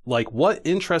it, like what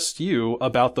interests you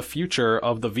about the future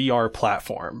of the VR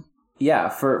platform? Yeah,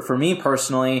 for me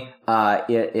personally,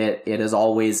 it is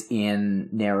always in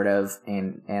narrative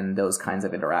and those kinds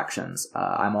of interactions.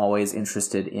 I'm always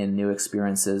interested in new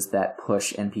experiences that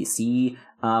push NPC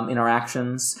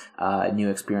interactions, new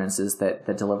experiences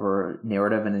that deliver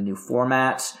narrative in a new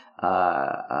format.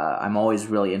 I'm always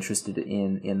really interested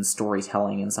in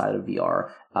storytelling inside of VR,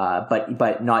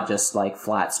 but not just like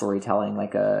flat storytelling,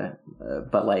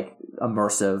 but like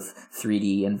immersive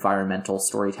 3D environmental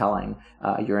storytelling.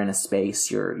 You're in a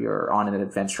space, you're on an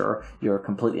adventure, you're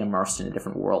completely immersed in a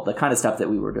different world. The kind of stuff that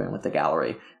we were doing with the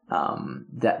gallery.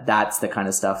 That's the kind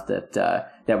of stuff that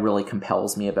really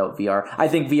compels me about VR. I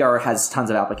think VR has tons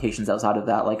of applications outside of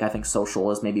that. Like I think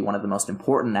social is maybe one of the most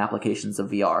important applications of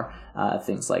VR.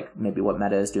 Things like maybe what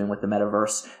Meta is doing with the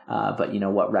metaverse, but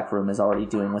what Rec Room is already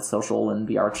doing with social and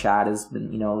VR chat has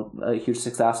been a huge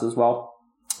success as well.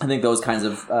 I think those kinds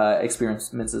of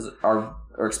experiences are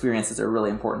really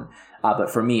important.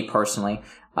 But for me personally,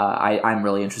 I'm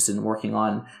really interested in working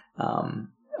on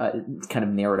kind of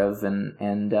narrative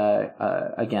and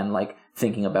again, like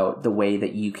thinking about the way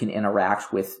that you can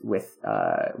interact with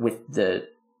the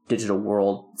digital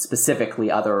world,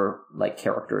 specifically other like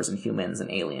characters and humans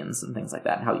and aliens and things like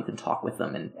that, and how you can talk with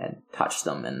them and touch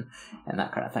them and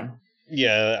that kind of thing.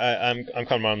 Yeah, I'm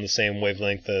kind of on the same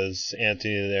wavelength as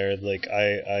Anthony there. Like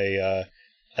I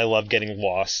love getting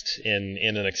lost in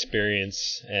an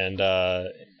experience and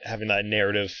having that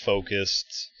narrative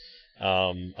focused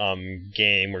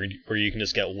game where you can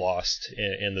just get lost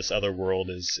in this other world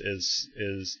it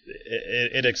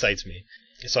excites me.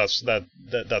 So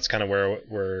that's kind of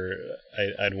where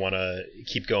I'd want to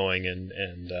keep going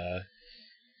and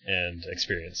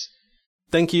experience.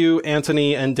 Thank you,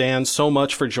 Anthony and Dan, so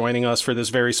much for joining us for this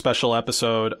very special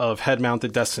episode of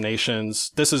Head-Mounted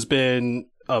Destinations. This has been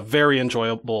a very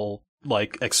enjoyable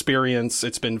experience.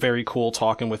 It's been very cool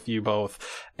talking with you both.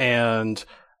 And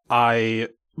I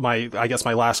guess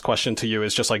my last question to you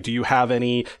is just do you have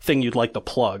anything you'd like to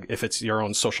plug? If it's your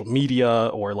own social media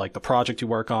or the project you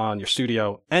work on, your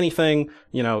studio, anything,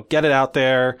 get it out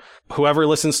there. Whoever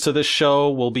listens to this show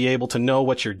will be able to know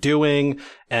what you're doing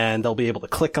and they'll be able to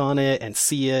click on it and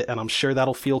see it. And I'm sure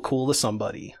that'll feel cool to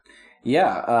somebody.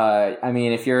 Yeah,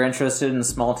 if you're interested in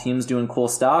small teams doing cool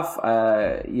stuff,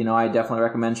 I definitely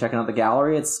recommend checking out the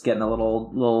gallery. It's getting a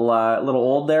little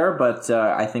old there, but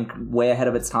I think way ahead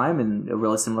of its time in a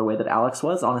really similar way that Alex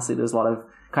was. Honestly, there's a lot of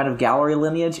kind of gallery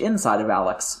lineage inside of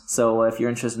Alex. So if you're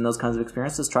interested in those kinds of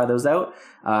experiences, try those out.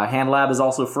 HandLab is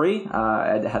also free.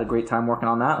 I had a great time working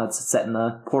on that. That's set in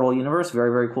the Portal universe. Very,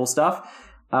 very cool stuff.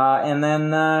 And then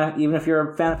even if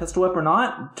you're a fan of Pistol Whip or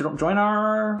not, join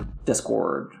our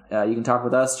Discord. You can talk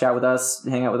with us, chat with us,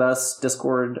 hang out with us.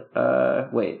 Discord,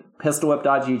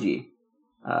 pistolwhip.gg.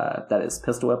 That is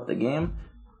Pistol Whip the game.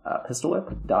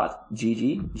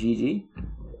 Pistolwhip.gg. GG.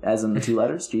 As in the two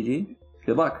letters, GG.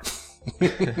 Good luck.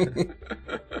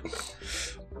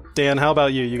 Dan, how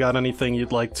about you? You got anything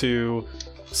you'd like to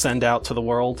send out to the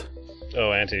world?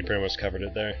 Oh, Anthony pretty much covered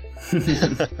it there.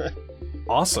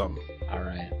 Awesome. All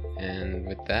right, and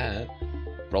with that,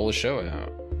 roll the show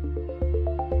out.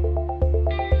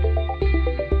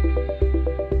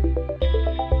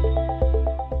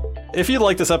 If you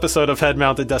like this episode of Head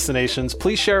Mounted Destinations,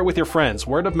 please share it with your friends.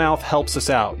 Word of mouth helps us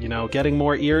out. You know, getting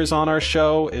more ears on our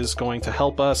show is going to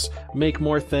help us make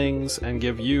more things and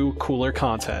give you cooler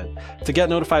content. To get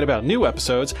notified about new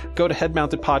episodes, go to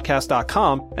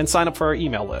headmountedpodcast.com and sign up for our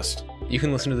email list. You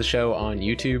can listen to the show on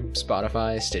YouTube,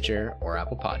 Spotify, Stitcher, or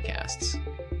Apple Podcasts.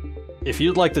 If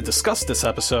you'd like to discuss this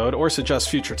episode or suggest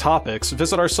future topics,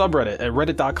 visit our subreddit at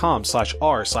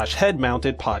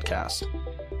reddit.com/r/headmountedpodcast.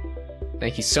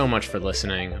 Thank you so much for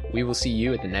listening. We will see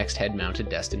you at the next Head Mounted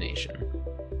Destination.